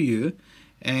for you,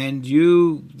 and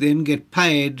you then get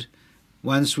paid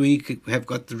once we have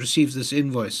received this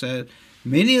invoice. So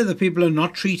many of the people are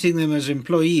not treating them as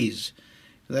employees.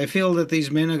 They feel that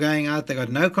these men are going out, they've got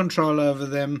no control over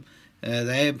them,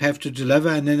 they have to deliver,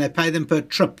 and then they pay them per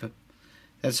trip.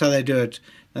 That's how they do it.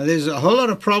 Now, there's a whole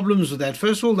lot of problems with that.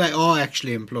 First of all, they are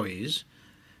actually employees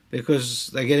because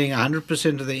they're getting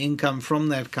 100% of the income from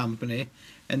that company.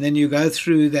 And then you go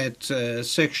through that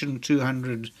Section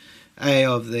 200A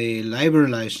of the Labour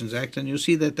Relations Act, and you'll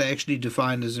see that they're actually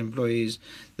defined as employees.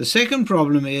 The second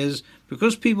problem is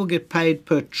because people get paid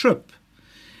per trip,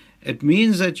 it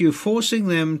means that you're forcing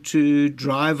them to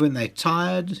drive when they're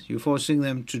tired, you're forcing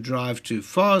them to drive too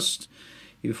fast,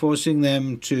 you're forcing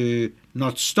them to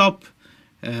not stop,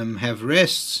 have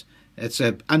rests. It's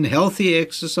an unhealthy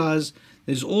exercise.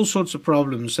 There's all sorts of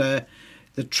problems. So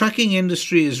the trucking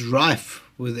industry is rife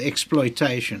with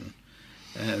exploitation,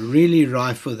 really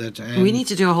rife with it. And we need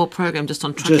to do a whole program just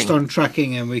on trucking. just on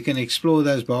trucking, and we can explore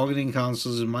those bargaining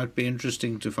councils. It might be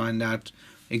interesting to find out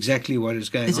exactly what is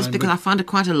going It's just on. because I find it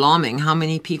quite alarming how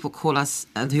many people call us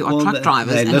who are Well, truck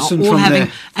drivers they and are listen all from having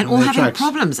their trucks.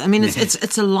 problems. I mean,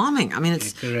 it's alarming. I mean,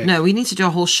 correct. no. We need to do a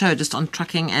whole show just on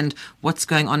trucking and what's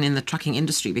going on in the trucking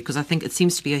industry because I think it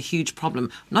seems to be a huge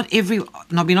problem. We're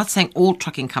not saying all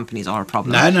trucking companies are a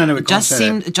problem. No, we It can't say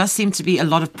that. It just seems to be a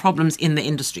lot of problems in the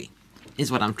industry, is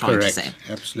what I'm trying Correct. to say.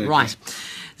 Absolutely. Right.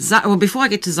 Well, before I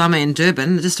get to Zama in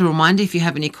Durban, just a reminder, if you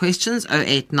have any questions,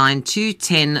 0892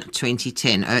 10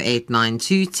 2010,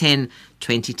 0892 10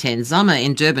 2010. Zama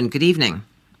in Durban, good evening.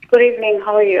 Good evening.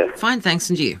 How are you? Fine, thanks,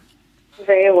 and you?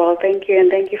 Very well, thank you, and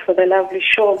thank you for the lovely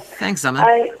show. Thanks, Zama.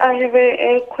 I have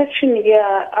a question here.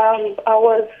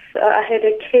 I had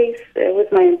a case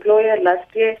with my employer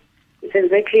last year. It's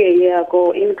exactly a year ago,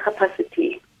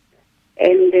 incapacity,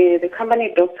 and the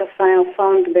company doctor found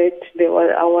that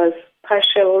I was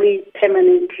partially,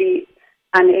 permanently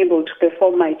unable to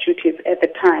perform my duties at the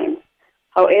time.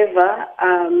 However,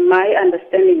 my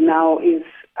understanding now is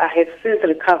I have since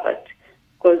recovered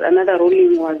because another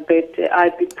ruling was that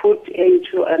I'd be put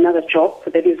into another job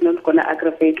that is not going to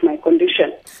aggravate my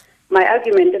condition. My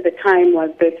argument at the time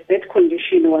was that that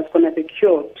condition was going to be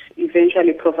cured,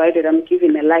 eventually provided I'm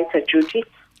given a lighter duty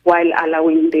while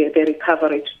allowing the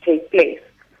recovery to take place.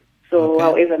 So,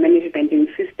 however, management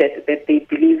insisted that they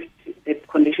believed the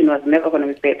condition was never going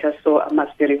to be better, so I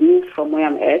must be removed from where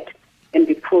I'm at and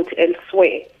be put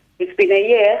elsewhere. It's been a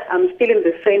year. I'm still in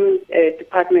the same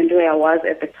department where I was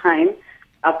at the time.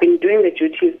 I've been doing the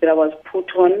duties that I was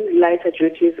put on, lighter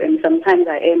duties, and sometimes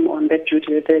I am on that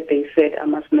duty that they said I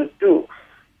must not do.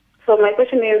 So my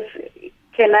question is,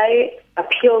 can I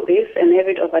appeal this and have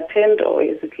it overturned, or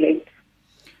is it late?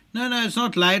 No, it's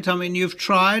not late. I mean, you've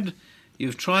tried.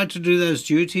 You've tried to do those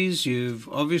duties. You've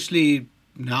obviously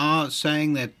now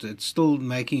saying that it's still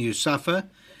making you suffer.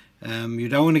 You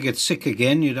don't want to get sick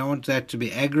again. You don't want that to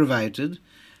be aggravated.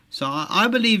 So I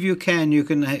believe you can. You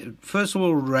can, first of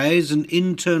all, raise an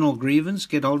internal grievance,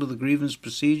 get hold of the grievance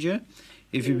procedure.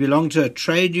 If you belong to a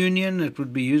trade union, it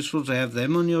would be useful to have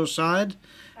them on your side,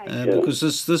 because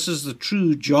this is the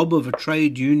true job of a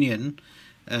trade union,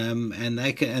 and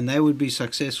they would be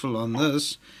successful on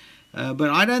this. But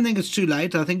I don't think it's too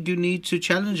late. I think you need to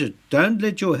challenge it. Don't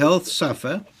let your health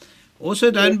suffer.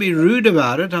 Also, don't be rude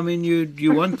about it. I mean,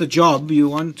 you want the job. You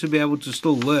want to be able to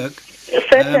still work.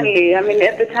 Certainly. I mean,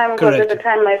 at the time,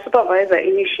 my supervisor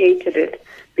initiated it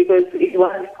because it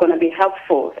was going to be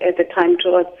helpful at the time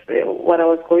towards what I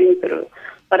was going through.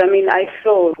 But I mean, I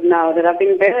feel now that I've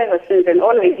been better ever since, and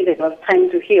all I needed was time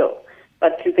to heal.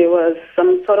 But there was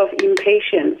some sort of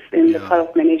impatience in the part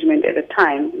of management at the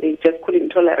time. They just couldn't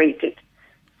tolerate it.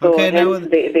 So hence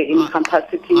the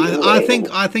incapacity.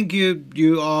 I think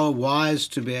you are wise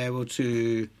to be able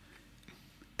to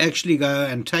actually go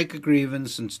and take a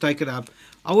grievance and stake it up.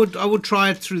 I would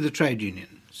try it through the trade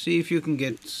union. See if you can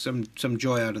get some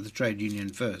joy out of the trade union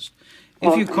first.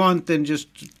 If you can't, then just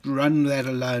run that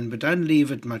alone, but don't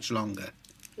leave it much longer.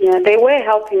 Yeah, they were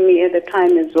helping me at the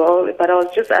time as well, but I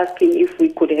was just asking if we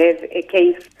could have a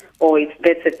case or if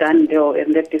that's a done deal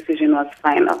and that decision was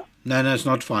final. No, it's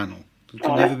not final. It can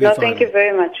All never right. be No, final. thank you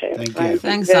very much. Thank you.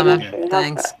 Thanks, very Summer. much for your help.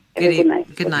 Thanks. Have a good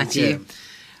night. Good night to you.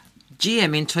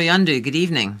 GM in Toyandu, good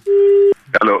evening.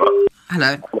 Hello.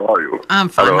 Hello. How are you? I'm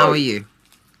fine. Hello. How are you?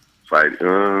 Fine.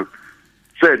 Sir,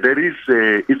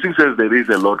 it seems as there is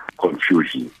a lot of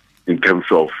confusion in terms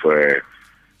of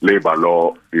labor law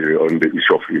on the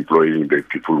issue of employing the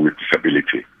people with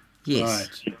disability.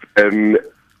 Yes. Right. And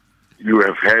you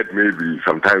have had maybe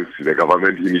sometimes the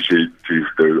government initiative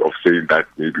of saying that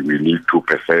maybe we need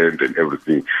 2% and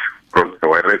everything.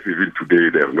 Whereas even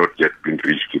today they have not yet been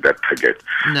reached to that target.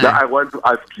 No. Now I want to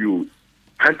ask you,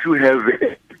 can't you have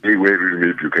a day where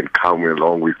maybe you can come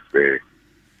along with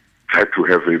try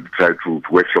to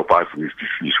workshop us with this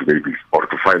issue maybe, or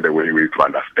to find a way to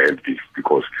understand this,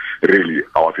 because really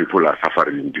our people are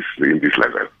suffering in this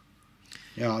level.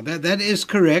 Yeah, that is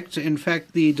correct. In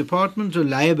fact, the Department of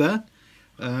Labour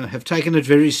have taken it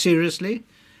very seriously.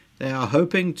 They are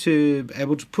hoping to be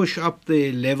able to push up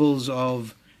the levels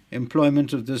of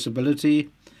employment of disability.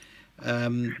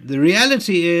 The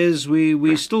reality is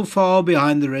we're still far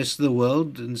behind the rest of the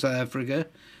world in South Africa.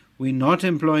 We're not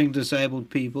employing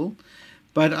disabled people.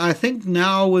 But I think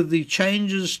now with the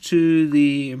changes to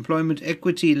the employment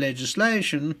equity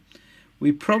legislation,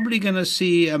 we're probably going to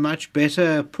see a much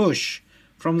better push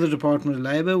from the Department of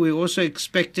Labour. We're also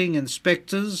expecting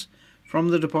inspectors from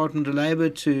the Department of Labour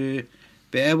to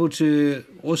be able to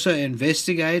also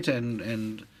investigate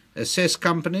and assess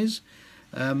companies.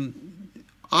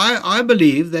 I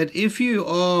believe that if you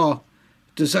are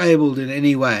disabled in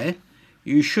any way,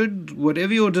 you should,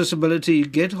 whatever your disability,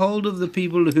 get hold of the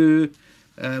people who,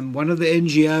 one of the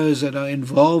NGOs that are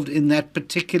involved in that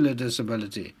particular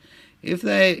disability. If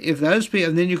those people,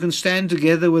 and then you can stand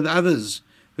together with others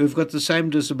who've got the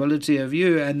same disability of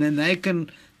you, and then they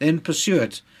can then pursue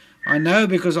it. I know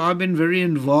because I've been very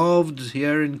involved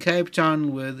here in Cape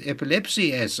Town with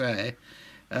Epilepsy SA,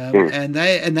 and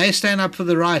they stand up for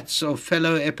the rights of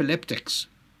fellow epileptics.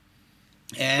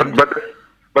 And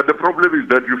But the problem is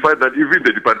that you find that even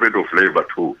the Department of Labour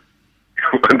too,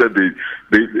 it's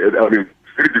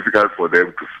very difficult for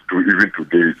them to even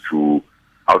today to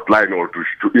outline or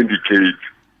to indicate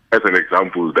as an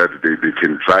example that they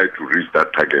can try to reach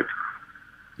that target.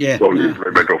 Yeah, on the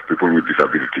employment of people with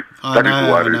disability.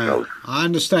 I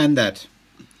understand that.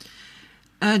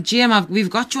 GM, we've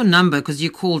got your number because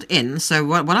you called in. So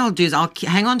what I'll do is I'll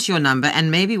hang on to your number, and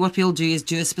maybe what we'll do is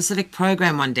do a specific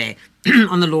program one day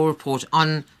on the Law Report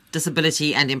on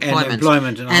disability and employment.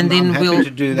 And then I'm happy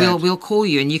to do that. We'll call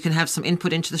you, and you can have some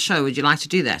input into the show. Would you like to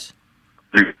do that?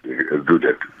 Please do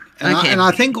that. And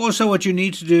I think also what you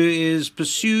need to do is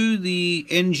pursue the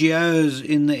NGOs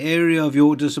in the area of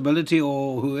your disability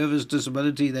or whoever's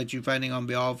disability that you're fighting on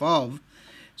behalf of,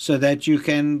 so that you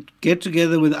can get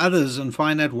together with others and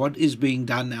find out what is being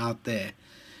done out there.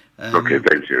 Okay,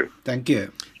 thank you. Thank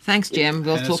you. Thanks, Jim.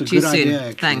 We'll talk to you soon.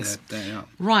 Idea, Thanks. Yeah.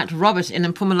 Right, Robert in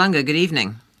Mpumalanga, good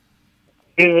evening.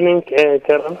 Evening,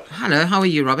 Karen. Hello, how are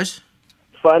you, Robert?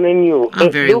 Fine, and you?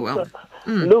 I'm very well.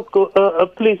 Look,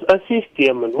 please assist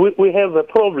him. We have a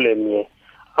problem here.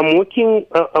 I'm working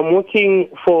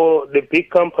for the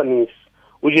big companies,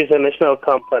 which is a national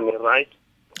company, right?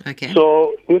 Okay.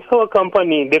 So with our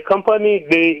company,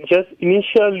 they just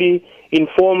initially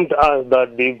informed us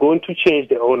that they're going to change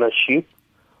the ownership.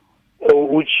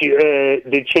 which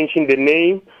they're changing the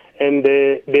name and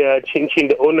they are changing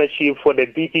the ownership for the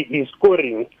BEE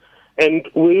scoring. And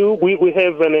we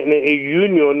have a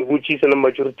union, which is a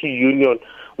majority union,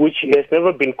 which has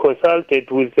never been consulted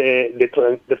with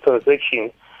the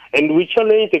transaction. And we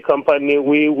challenged the company.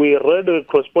 We read a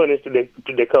correspondence to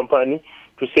the company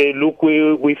to say, look,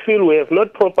 we feel we have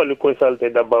not properly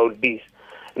consulted about this.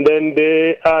 And then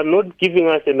they are not giving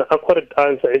us an accurate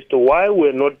answer as to why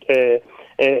we're not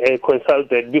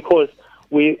consulted, because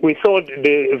we thought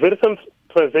the Versum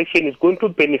transaction is going to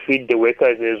benefit the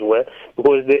workers as well,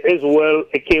 because they as well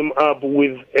came up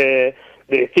with the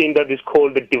thing that is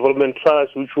called the Development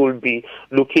Trust, which will be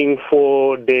looking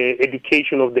for the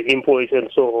education of the employees and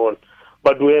so on.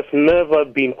 But we have never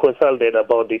been consulted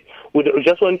about it. We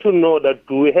just want to know that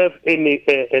do we have any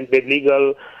the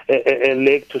legal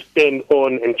leg to stand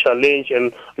on and challenge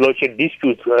and lodge a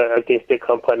dispute against the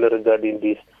company regarding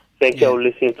this. Thank you. I'll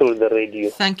listen to the radio.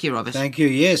 Thank you, Robert. Thank you.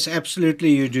 Yes,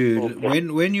 absolutely you do. Okay.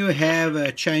 When you have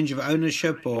a change of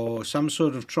ownership or some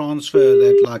sort of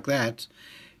transfer like that,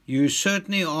 you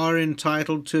certainly are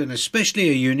entitled to, and especially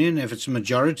a union, if it's a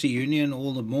majority union,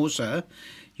 all the more so,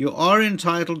 you are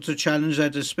entitled to challenge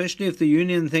that, especially if the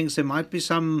union thinks there might be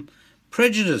some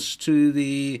prejudice to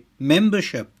the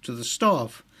membership, to the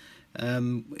staff,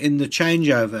 in the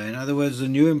changeover. In other words, the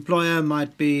new employer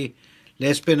might be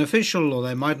less beneficial, or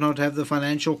they might not have the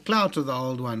financial clout of the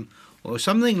old one, or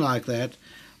something like that.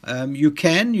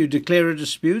 You declare a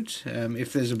dispute.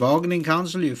 If there's a bargaining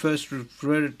council, you first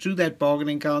refer it to that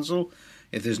bargaining council.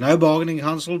 If there's no bargaining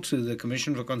council, to the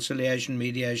Commission for Conciliation,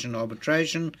 Mediation,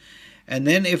 Arbitration. And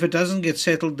then if it doesn't get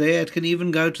settled there, it can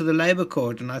even go to the Labour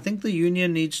Court. And I think the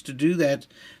union needs to do that,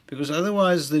 because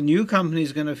otherwise the new company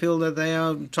is going to feel that they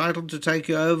are entitled to take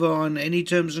you over on any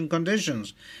terms and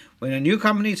conditions. When a new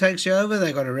company takes you over,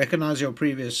 they've got to recognise your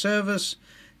previous service.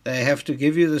 They have to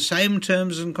give you the same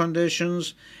terms and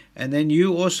conditions. And then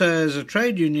you also, as a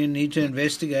trade union, need to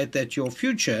investigate that your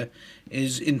future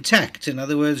is intact. In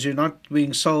other words, you're not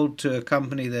being sold to a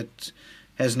company that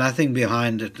has nothing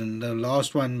behind it. And the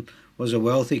last one was a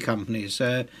wealthy company.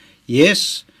 So,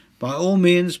 yes, by all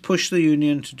means, push the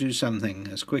union to do something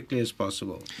as quickly as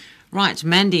possible. Right,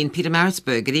 Mandy in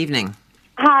Pietermaritzburg, good evening.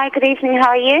 Hi, good evening. How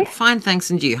are you? Fine, thanks,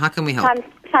 and you? How can we help?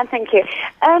 Fine, thank you.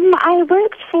 I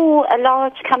worked for a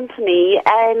large company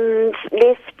and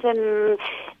left in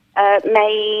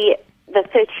May the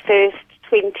 31st,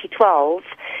 2012,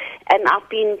 and I've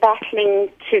been battling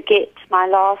to get my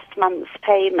last month's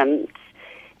payment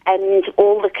and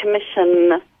all the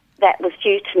commission that was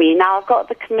due to me. Now, I've got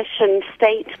the commission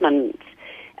statement,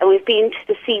 and we've been to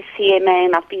the CCMA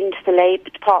and I've been to the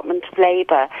Department of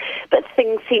Labour, but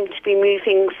things seem to be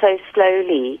moving so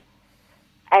slowly.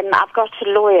 And I've got a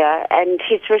lawyer, and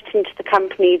he's written to the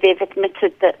company. They've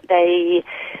admitted that they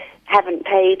haven't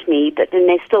paid me, but then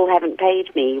they still haven't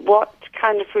paid me. What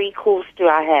kind of recourse do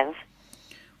I have?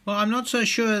 Well, I'm not so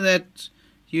sure that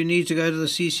you need to go to the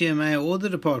CCMA or the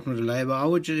Department of Labour. I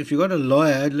would, if you've got a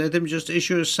lawyer, let them just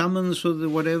issue a summons for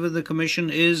whatever the commission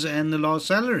is and the last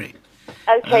salary.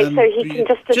 Okay, so he can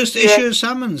just issue a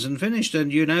summons and finished.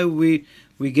 And, you know,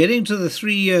 we're getting to the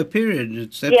 3-year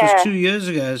period. That was 2 years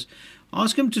ago.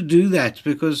 Ask him to do that,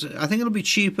 because I think it'll be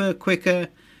cheaper, quicker,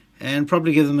 and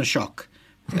probably give them a shock.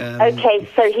 Okay,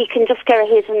 so he can just go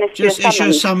ahead and issue a summons. Just issue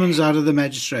a summons out of the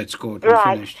magistrate's court. And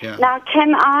right. Finished, yeah. Now,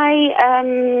 can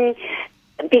I,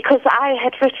 because I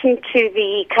had written to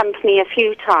the company a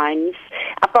few times,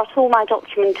 I've got all my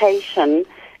documentation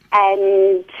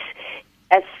and,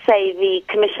 say, the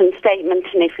commission statement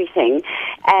and everything,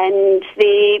 and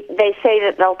they say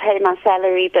that they'll pay my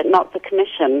salary but not the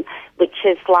commission, which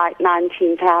is like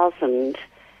 19,000.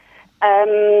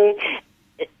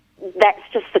 That's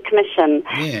just the commission.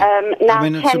 Yeah. Now, I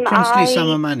mean, it's a princely sum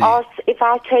of money. If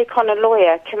I take on a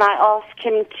lawyer, can I ask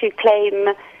him to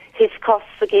claim his costs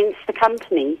against the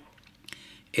company?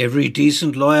 Every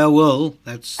decent lawyer will.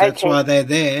 That's Okay. why they're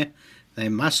there. They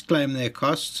must claim their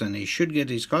costs, and he should get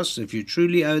his costs. If you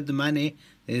truly owed the money,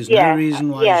 there's no reason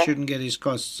why he shouldn't get his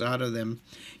costs out of them.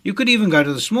 You could even go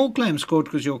to the small claims court,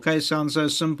 because your case sounds so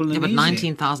simple and Yeah, but easy.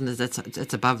 19,000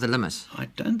 it's above the limit. I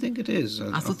don't think it is.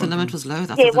 I thought the limit was low. I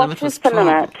thought Yeah, the what limit was was the 12.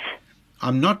 limit?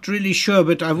 I'm not really sure,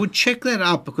 but I would check that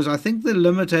up, because I think the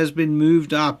limit has been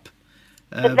moved up.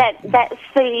 But that's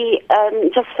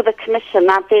the just for the commission.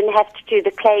 I then have to do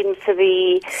the claim for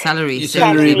the Salary.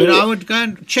 But I would go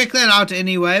and check that out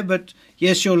anyway. But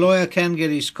yes, your lawyer can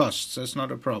get his costs. That's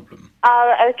not a problem.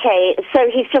 Okay. So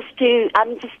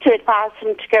I'm just to advise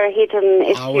him to go ahead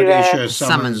and I would issue a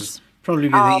Summons. probably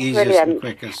be the easiest brilliant. and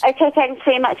quickest. Okay, thanks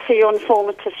very much for your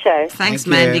informative show. Thanks, Thank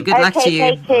Mandy. you. Good luck to you.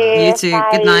 take care. You too. Bye.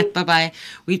 Good night. Bye-bye.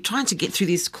 We're trying to get through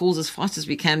these calls as fast as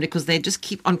we can because they just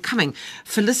keep on coming.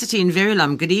 Felicity in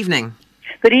Verulam, good evening.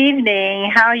 Good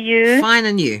evening. How are you? Fine,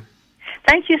 and you?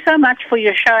 Thank you so much for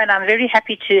your show, and I'm very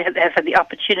happy to have the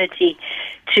opportunity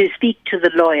to speak to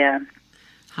the lawyer.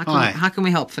 How can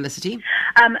we help, Felicity?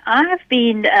 I've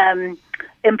been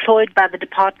employed by the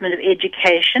Department of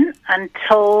Education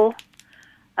until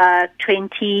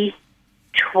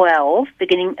 2012,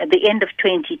 beginning at the end of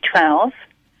 2012,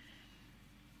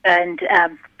 and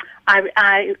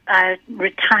I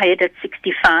retired at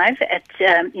 65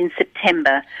 in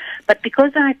September. But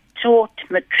because I taught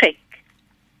matric,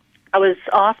 I was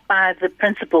asked by the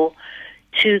principal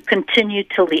to continue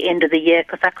till the end of the year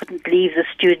because I couldn't leave the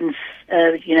students,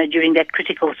 during that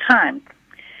critical time.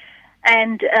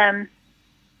 And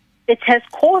it has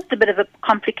caused a bit of a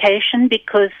complication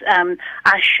because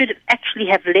I should actually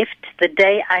have left the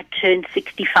day I turned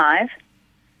 65.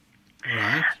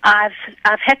 Right. I've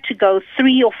had to go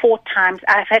 3 or 4 times.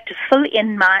 I've had to fill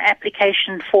in my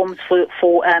application forms for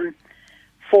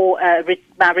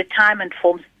my retirement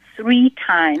forms 3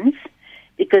 times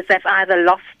because they've either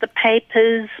lost the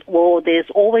papers or there's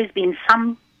always been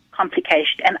some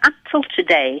complication. And up till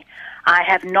today, I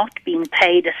have not been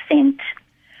paid a cent.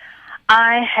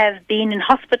 I have been in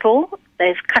hospital.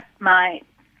 They've cut my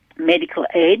medical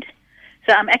aid.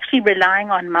 So I'm actually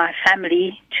relying on my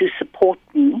family to support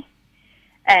me.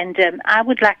 And I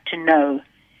would like to know,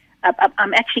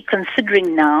 I'm actually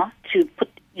considering now to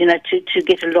to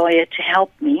get a lawyer to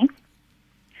help me.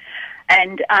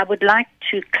 And I would like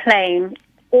to claim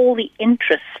all the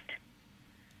interest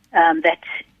that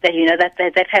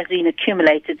has been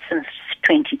accumulated since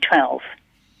 2012.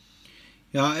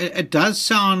 Yeah, it does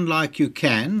sound like you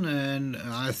can, and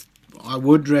I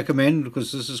would recommend,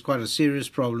 because this is quite a serious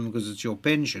problem because it's your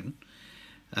pension,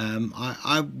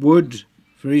 I would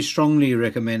very strongly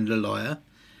recommend a lawyer.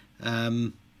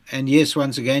 And yes,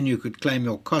 once again, you could claim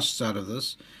your costs out of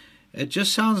this. It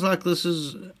just sounds like this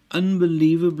is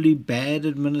unbelievably bad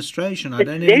administration. I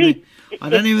don't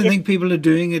even think people are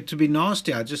doing it to be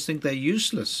nasty. I just think they're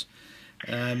useless.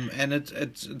 And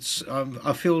it's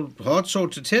I feel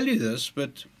heartsore to tell you this,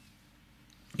 but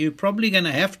you're probably going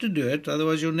to have to do it.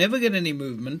 Otherwise, you'll never get any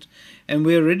movement. And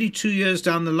we're already 2 years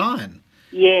down the line.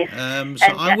 Yes.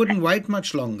 So I wouldn't wait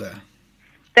much longer.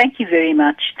 Thank you very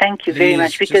much. Thank you very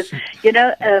much. Because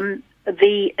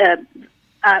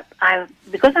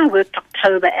because I worked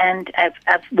October and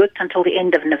I've worked until the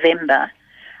end of November,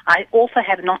 I also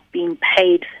have not been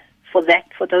paid for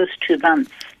those 2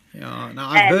 months. Yeah, now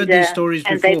I've heard these stories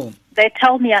before. And they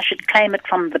told me I should claim it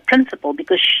from the principal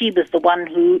because she was the one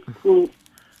who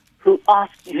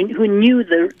asked, who knew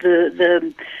the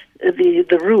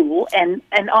rule and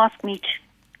asked me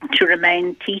to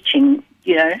remain teaching.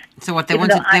 So what they even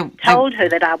wanted, though I told her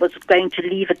that I was going to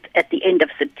leave it at the end of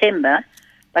September,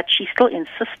 but she still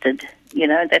insisted,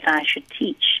 that I should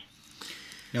teach.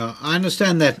 Yeah, I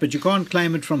understand that, but you can't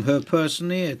claim it from her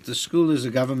personally. The school is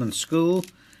a government school.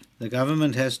 The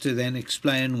government has to then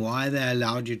explain why they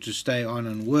allowed you to stay on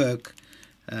and work,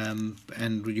 and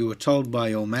you were told by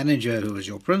your manager, who was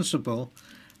your principal,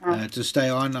 to stay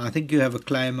on. I think you have a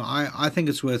claim. I think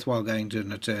it's worthwhile going to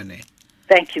an attorney.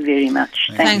 Thank you very much.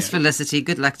 Thanks, Felicity.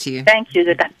 Good luck to you. Thank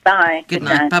you. Bye. Good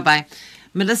night. Bye-bye.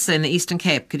 Melissa in the Eastern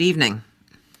Cape, good evening.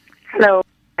 Hello.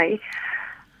 Hi.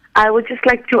 I would just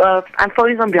like to, I'm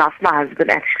phoning on behalf of my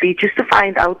husband, actually, just to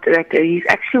find out that he's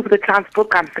actually with a transport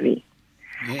company.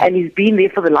 Yeah. And he's been there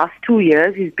for the last 2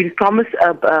 years. He's been promised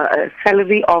a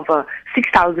salary of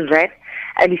 6,000 rand,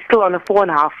 and he's still on a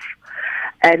 4.5.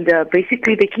 And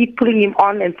basically, they keep putting him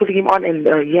on, and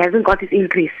he hasn't got his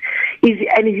increase. Is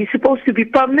he supposed to be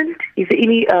permanent? Is there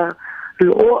any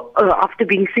law after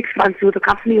being 6 months with the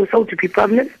company or so to be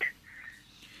permanent?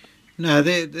 No,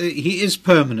 he is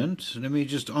permanent. Let me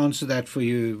just answer that for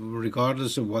you,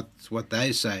 regardless of what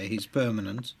they say. He's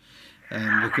permanent.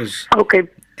 Because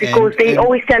they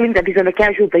always tell him that he's on a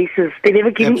casual basis. They never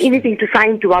give him anything to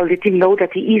sign to let him know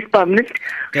that he is permanent.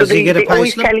 Does he get a pay slip? They're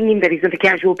always telling him that he's on a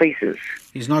casual basis.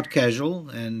 He's not casual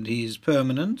and he's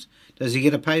permanent. Does he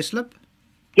get a pay slip?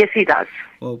 Yes, he does.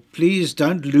 Well, please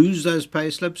don't lose those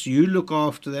pay slips. You look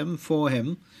after them for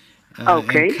him.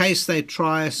 In case they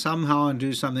try somehow and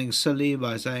do something silly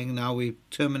by saying, now we're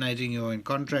terminating you in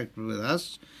contract with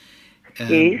us.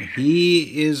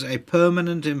 He is a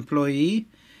permanent employee.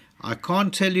 I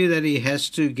can't tell you that he has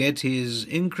to get his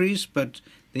increase, but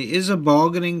there is a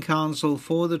bargaining council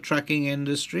for the trucking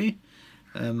industry.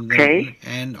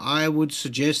 And I would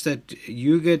suggest that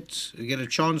you get a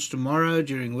chance tomorrow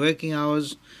during working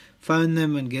hours phone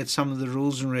them and get some of the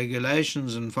rules and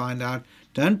regulations and find out.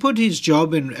 Don't put his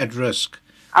job at risk.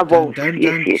 I won't.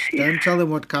 Don't tell them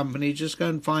what company. Just go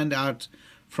and find out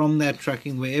from that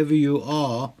tracking wherever you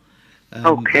are.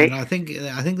 Okay. And I think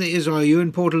there is. Are you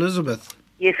in Port Elizabeth?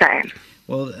 Yes, I am.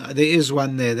 Well, there is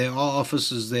one there. There are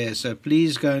offices there. So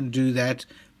please go and do that.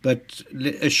 But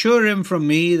assure him from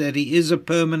me that he is a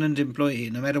permanent employee,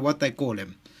 no matter what they call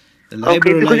him. The Labour Okay,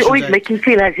 because Relations you always Act- make him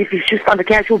feel as if he's just on a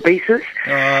casual basis.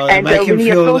 And make him when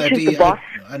he feel approaches the boss,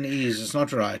 unease. It's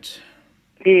not right.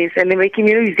 yes, and they make him,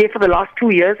 he's there for the last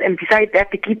 2 years, and besides that,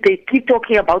 they keep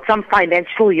talking about some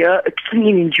financial year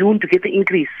kicking in June to get the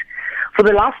increase. For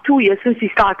the last 2 years since he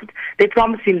started, they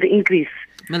promised him the increase.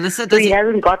 Melissa, So he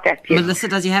hasn't got that yet. Melissa,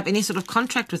 does he have any sort of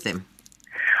contract with them?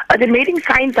 They made him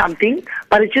sign something,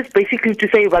 but it's just basically to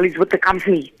say, well, he's with the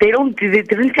company. They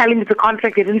didn't tell him it's a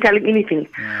contract. They didn't tell him anything.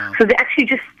 Yeah. So they're actually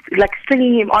just like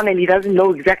stringing him on, and he doesn't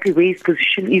know exactly where his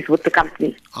position is with the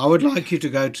company. I would like you to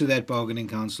go to that bargaining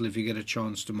council if you get a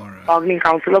chance tomorrow. Bargaining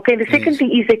council. Okay, the second Yes.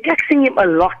 thing is they're taxing him a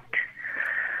lot.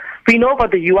 We know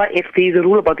about the UIF. There's a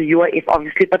rule about the UIF,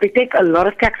 obviously, but they take a lot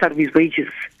of tax out of his wages.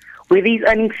 Whether he's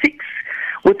earning 6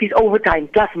 with his overtime,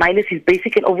 plus minus his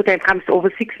basic and overtime comes to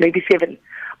over 6, maybe 7.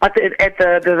 But at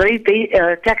the rate they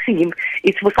taxing him,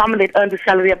 it's for someone that earns a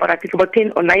salary about, I think, about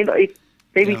 10 or 9 or 8,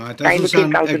 maybe No, it 9 or doesn't 10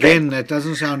 sound, thousand. again, that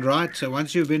doesn't sound right. So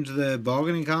once you've been to the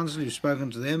bargaining council, you've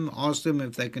spoken to them, ask them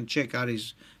if they can check out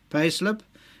his pay slip.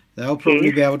 They'll probably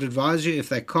Yes. be able to advise you. If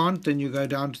they can't, then you go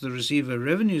down to the Receiver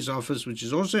Revenues Office, which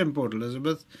is also in Port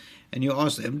Elizabeth, and you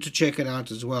ask them to check it out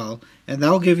as well, and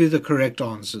they'll give you the correct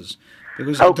answers.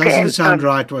 Because Okay, it doesn't and, sound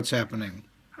right what's happening.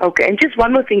 Okay, and just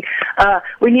one more thing.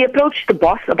 When he approached the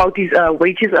boss about his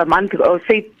wages a month ago, or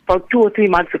say about 2 or 3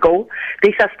 months ago,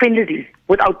 they suspended him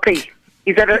without pay.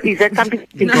 Is that something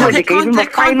they No, do? And they they gave him can't- a they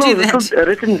can't final do that.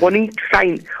 written warning to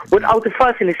sign without a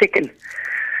first and a second.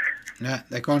 No,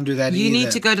 they can't do that You either.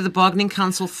 need to go to the bargaining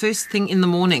council first thing in the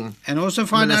morning. And also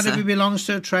find out Melissa. if he belongs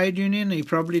to a trade union. He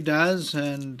probably does,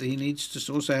 and he needs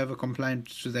to also have a complaint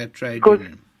to that trade Because-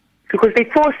 union. Because they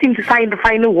forced him to sign the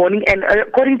final warning, and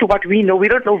according to what we know, we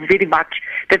don't know very much,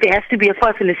 that there has to be a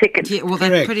first and a second. Yeah, well, that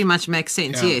Correct. pretty much makes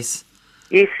sense, Yeah. yes.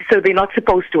 Yes, so they're not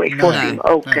supposed to force No. him.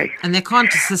 Okay. And they can't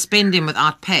suspend him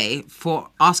without pay for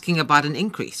asking about an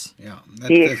increase. Yeah,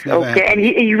 Yes, that's never okay. And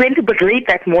happened. he went a bit late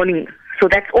that morning. So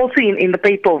that's also in the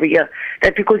paper over here,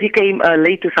 that because he came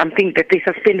late or something, that they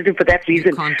suspended him for that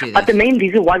reason. can't do But that. the main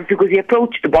reason was because he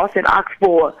approached the boss and asked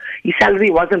for his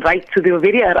salary wasn't right. So they were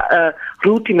very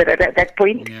rude to him at that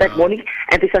point, that morning,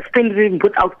 and they suspended him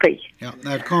without pay. Yeah,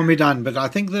 no, it can't be done. But I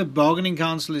think the bargaining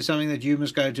council is something that you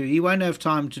must go to. He won't have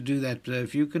time to do that. But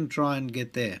if you can try and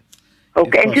get there.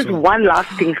 Okay, if and just possible. one last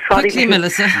thing. Sorry, Quickly,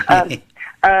 Melissa.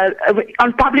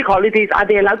 On public holidays, are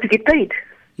they allowed to get paid?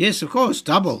 Yes, of course,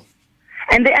 double.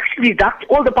 And they actually deduct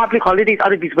all the public holidays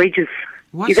out of his wages.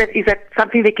 What? Is that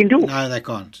something they can do? No, they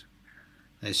can't.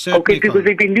 They certainly Okay, because can't.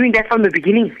 they've been doing that from the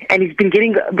beginning, and he's been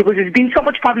getting, because there's been so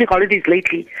much public holidays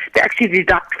lately, they actually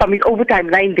deduct from his overtime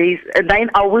 9 days, 9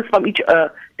 hours from each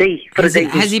day for Has a he,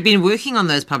 day. has he been working on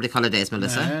those public holidays,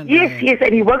 Melissa? No, Yes,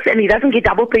 and he works, and he doesn't get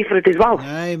double pay for it as well.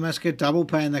 No, he must get double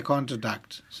pay and they can't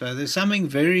deduct. So there's something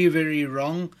very, very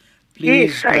wrong.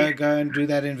 Please Yes, go and do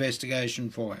that investigation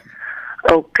for him.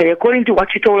 Okay, according to what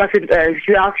you told us, you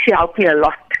actually helped me a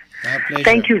lot. My pleasure.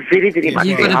 Thank you very, very much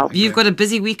You've for your help. You've got a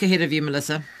busy week ahead of you,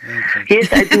 Melissa.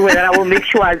 Yes, I do, and I will make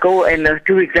sure I go and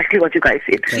do exactly what you guys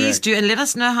said. Please do, and let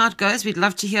us know how it goes. We'd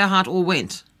love to hear how it all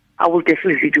went. I will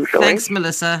definitely do so. Thanks,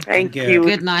 Melissa. Thank you.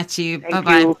 Good night to you. Thank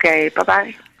Bye-bye. you. Okay,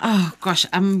 bye-bye. Oh, gosh.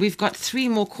 We've got 3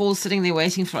 more calls sitting there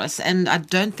waiting for us, and I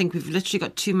don't think we've literally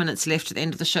got 2 minutes left at the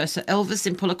end of the show. So Elvis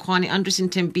in Polokwane, Andres in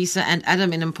Tembisa, and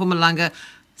Adam in Mpumalanga,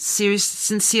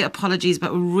 sincere apologies,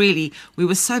 but really, we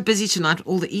were so busy tonight.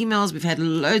 All the emails, we've had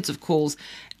loads of calls.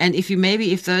 And if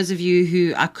those of you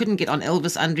who I couldn't get on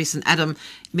Elvis, Andres, and Adam,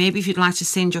 maybe if you'd like to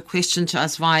send your question to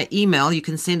us via email, you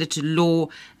can send it to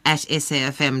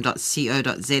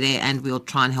law@safm.co.za and we'll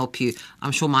try and help you.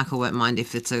 I'm sure Michael won't mind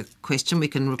if it's a question. We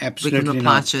can Absolutely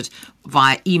reply not. to it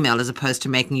via email as opposed to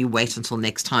making you wait until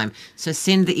next time. So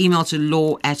send the email to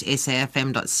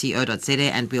law@safm.co.za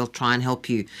and we'll try and help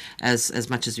you as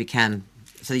much as we can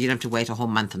so you don't have to wait a whole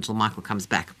month until Michael comes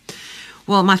back.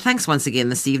 Well, my thanks once again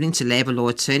this evening to Labour Law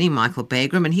Attorney Michael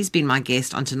Bagram, and he's been my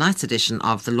guest on tonight's edition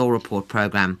of the Law Report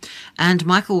programme. And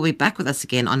Michael will be back with us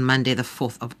again on Monday, the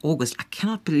 4th of August. I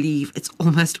cannot believe it's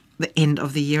almost the end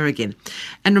of the year again.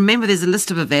 And remember, there's a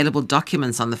list of available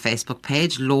documents on the Facebook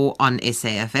page, Law on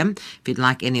SAFM. If you'd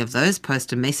like any of those,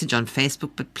 post a message on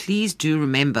Facebook, but please do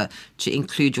remember to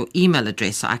include your email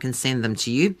address so I can send them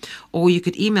to you. Or you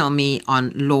could email me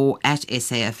on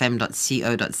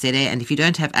law@safm.co.za. And if you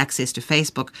don't have access to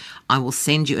Facebook, I will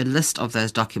send you a list of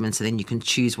those documents and then you can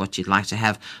choose what you'd like to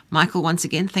have. Michael, once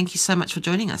again, thank you so much for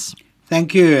joining us.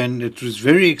 Thank you, and it was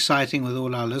very exciting with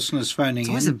all our listeners phoning in. It's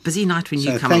always a busy night when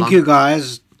you come along. Thank you,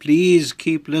 guys. Please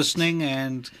keep listening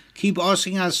and keep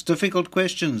asking us difficult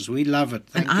questions. We love it.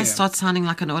 Thank you. I start sounding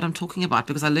like I know what I'm talking about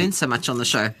because I learned so much on the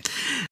show.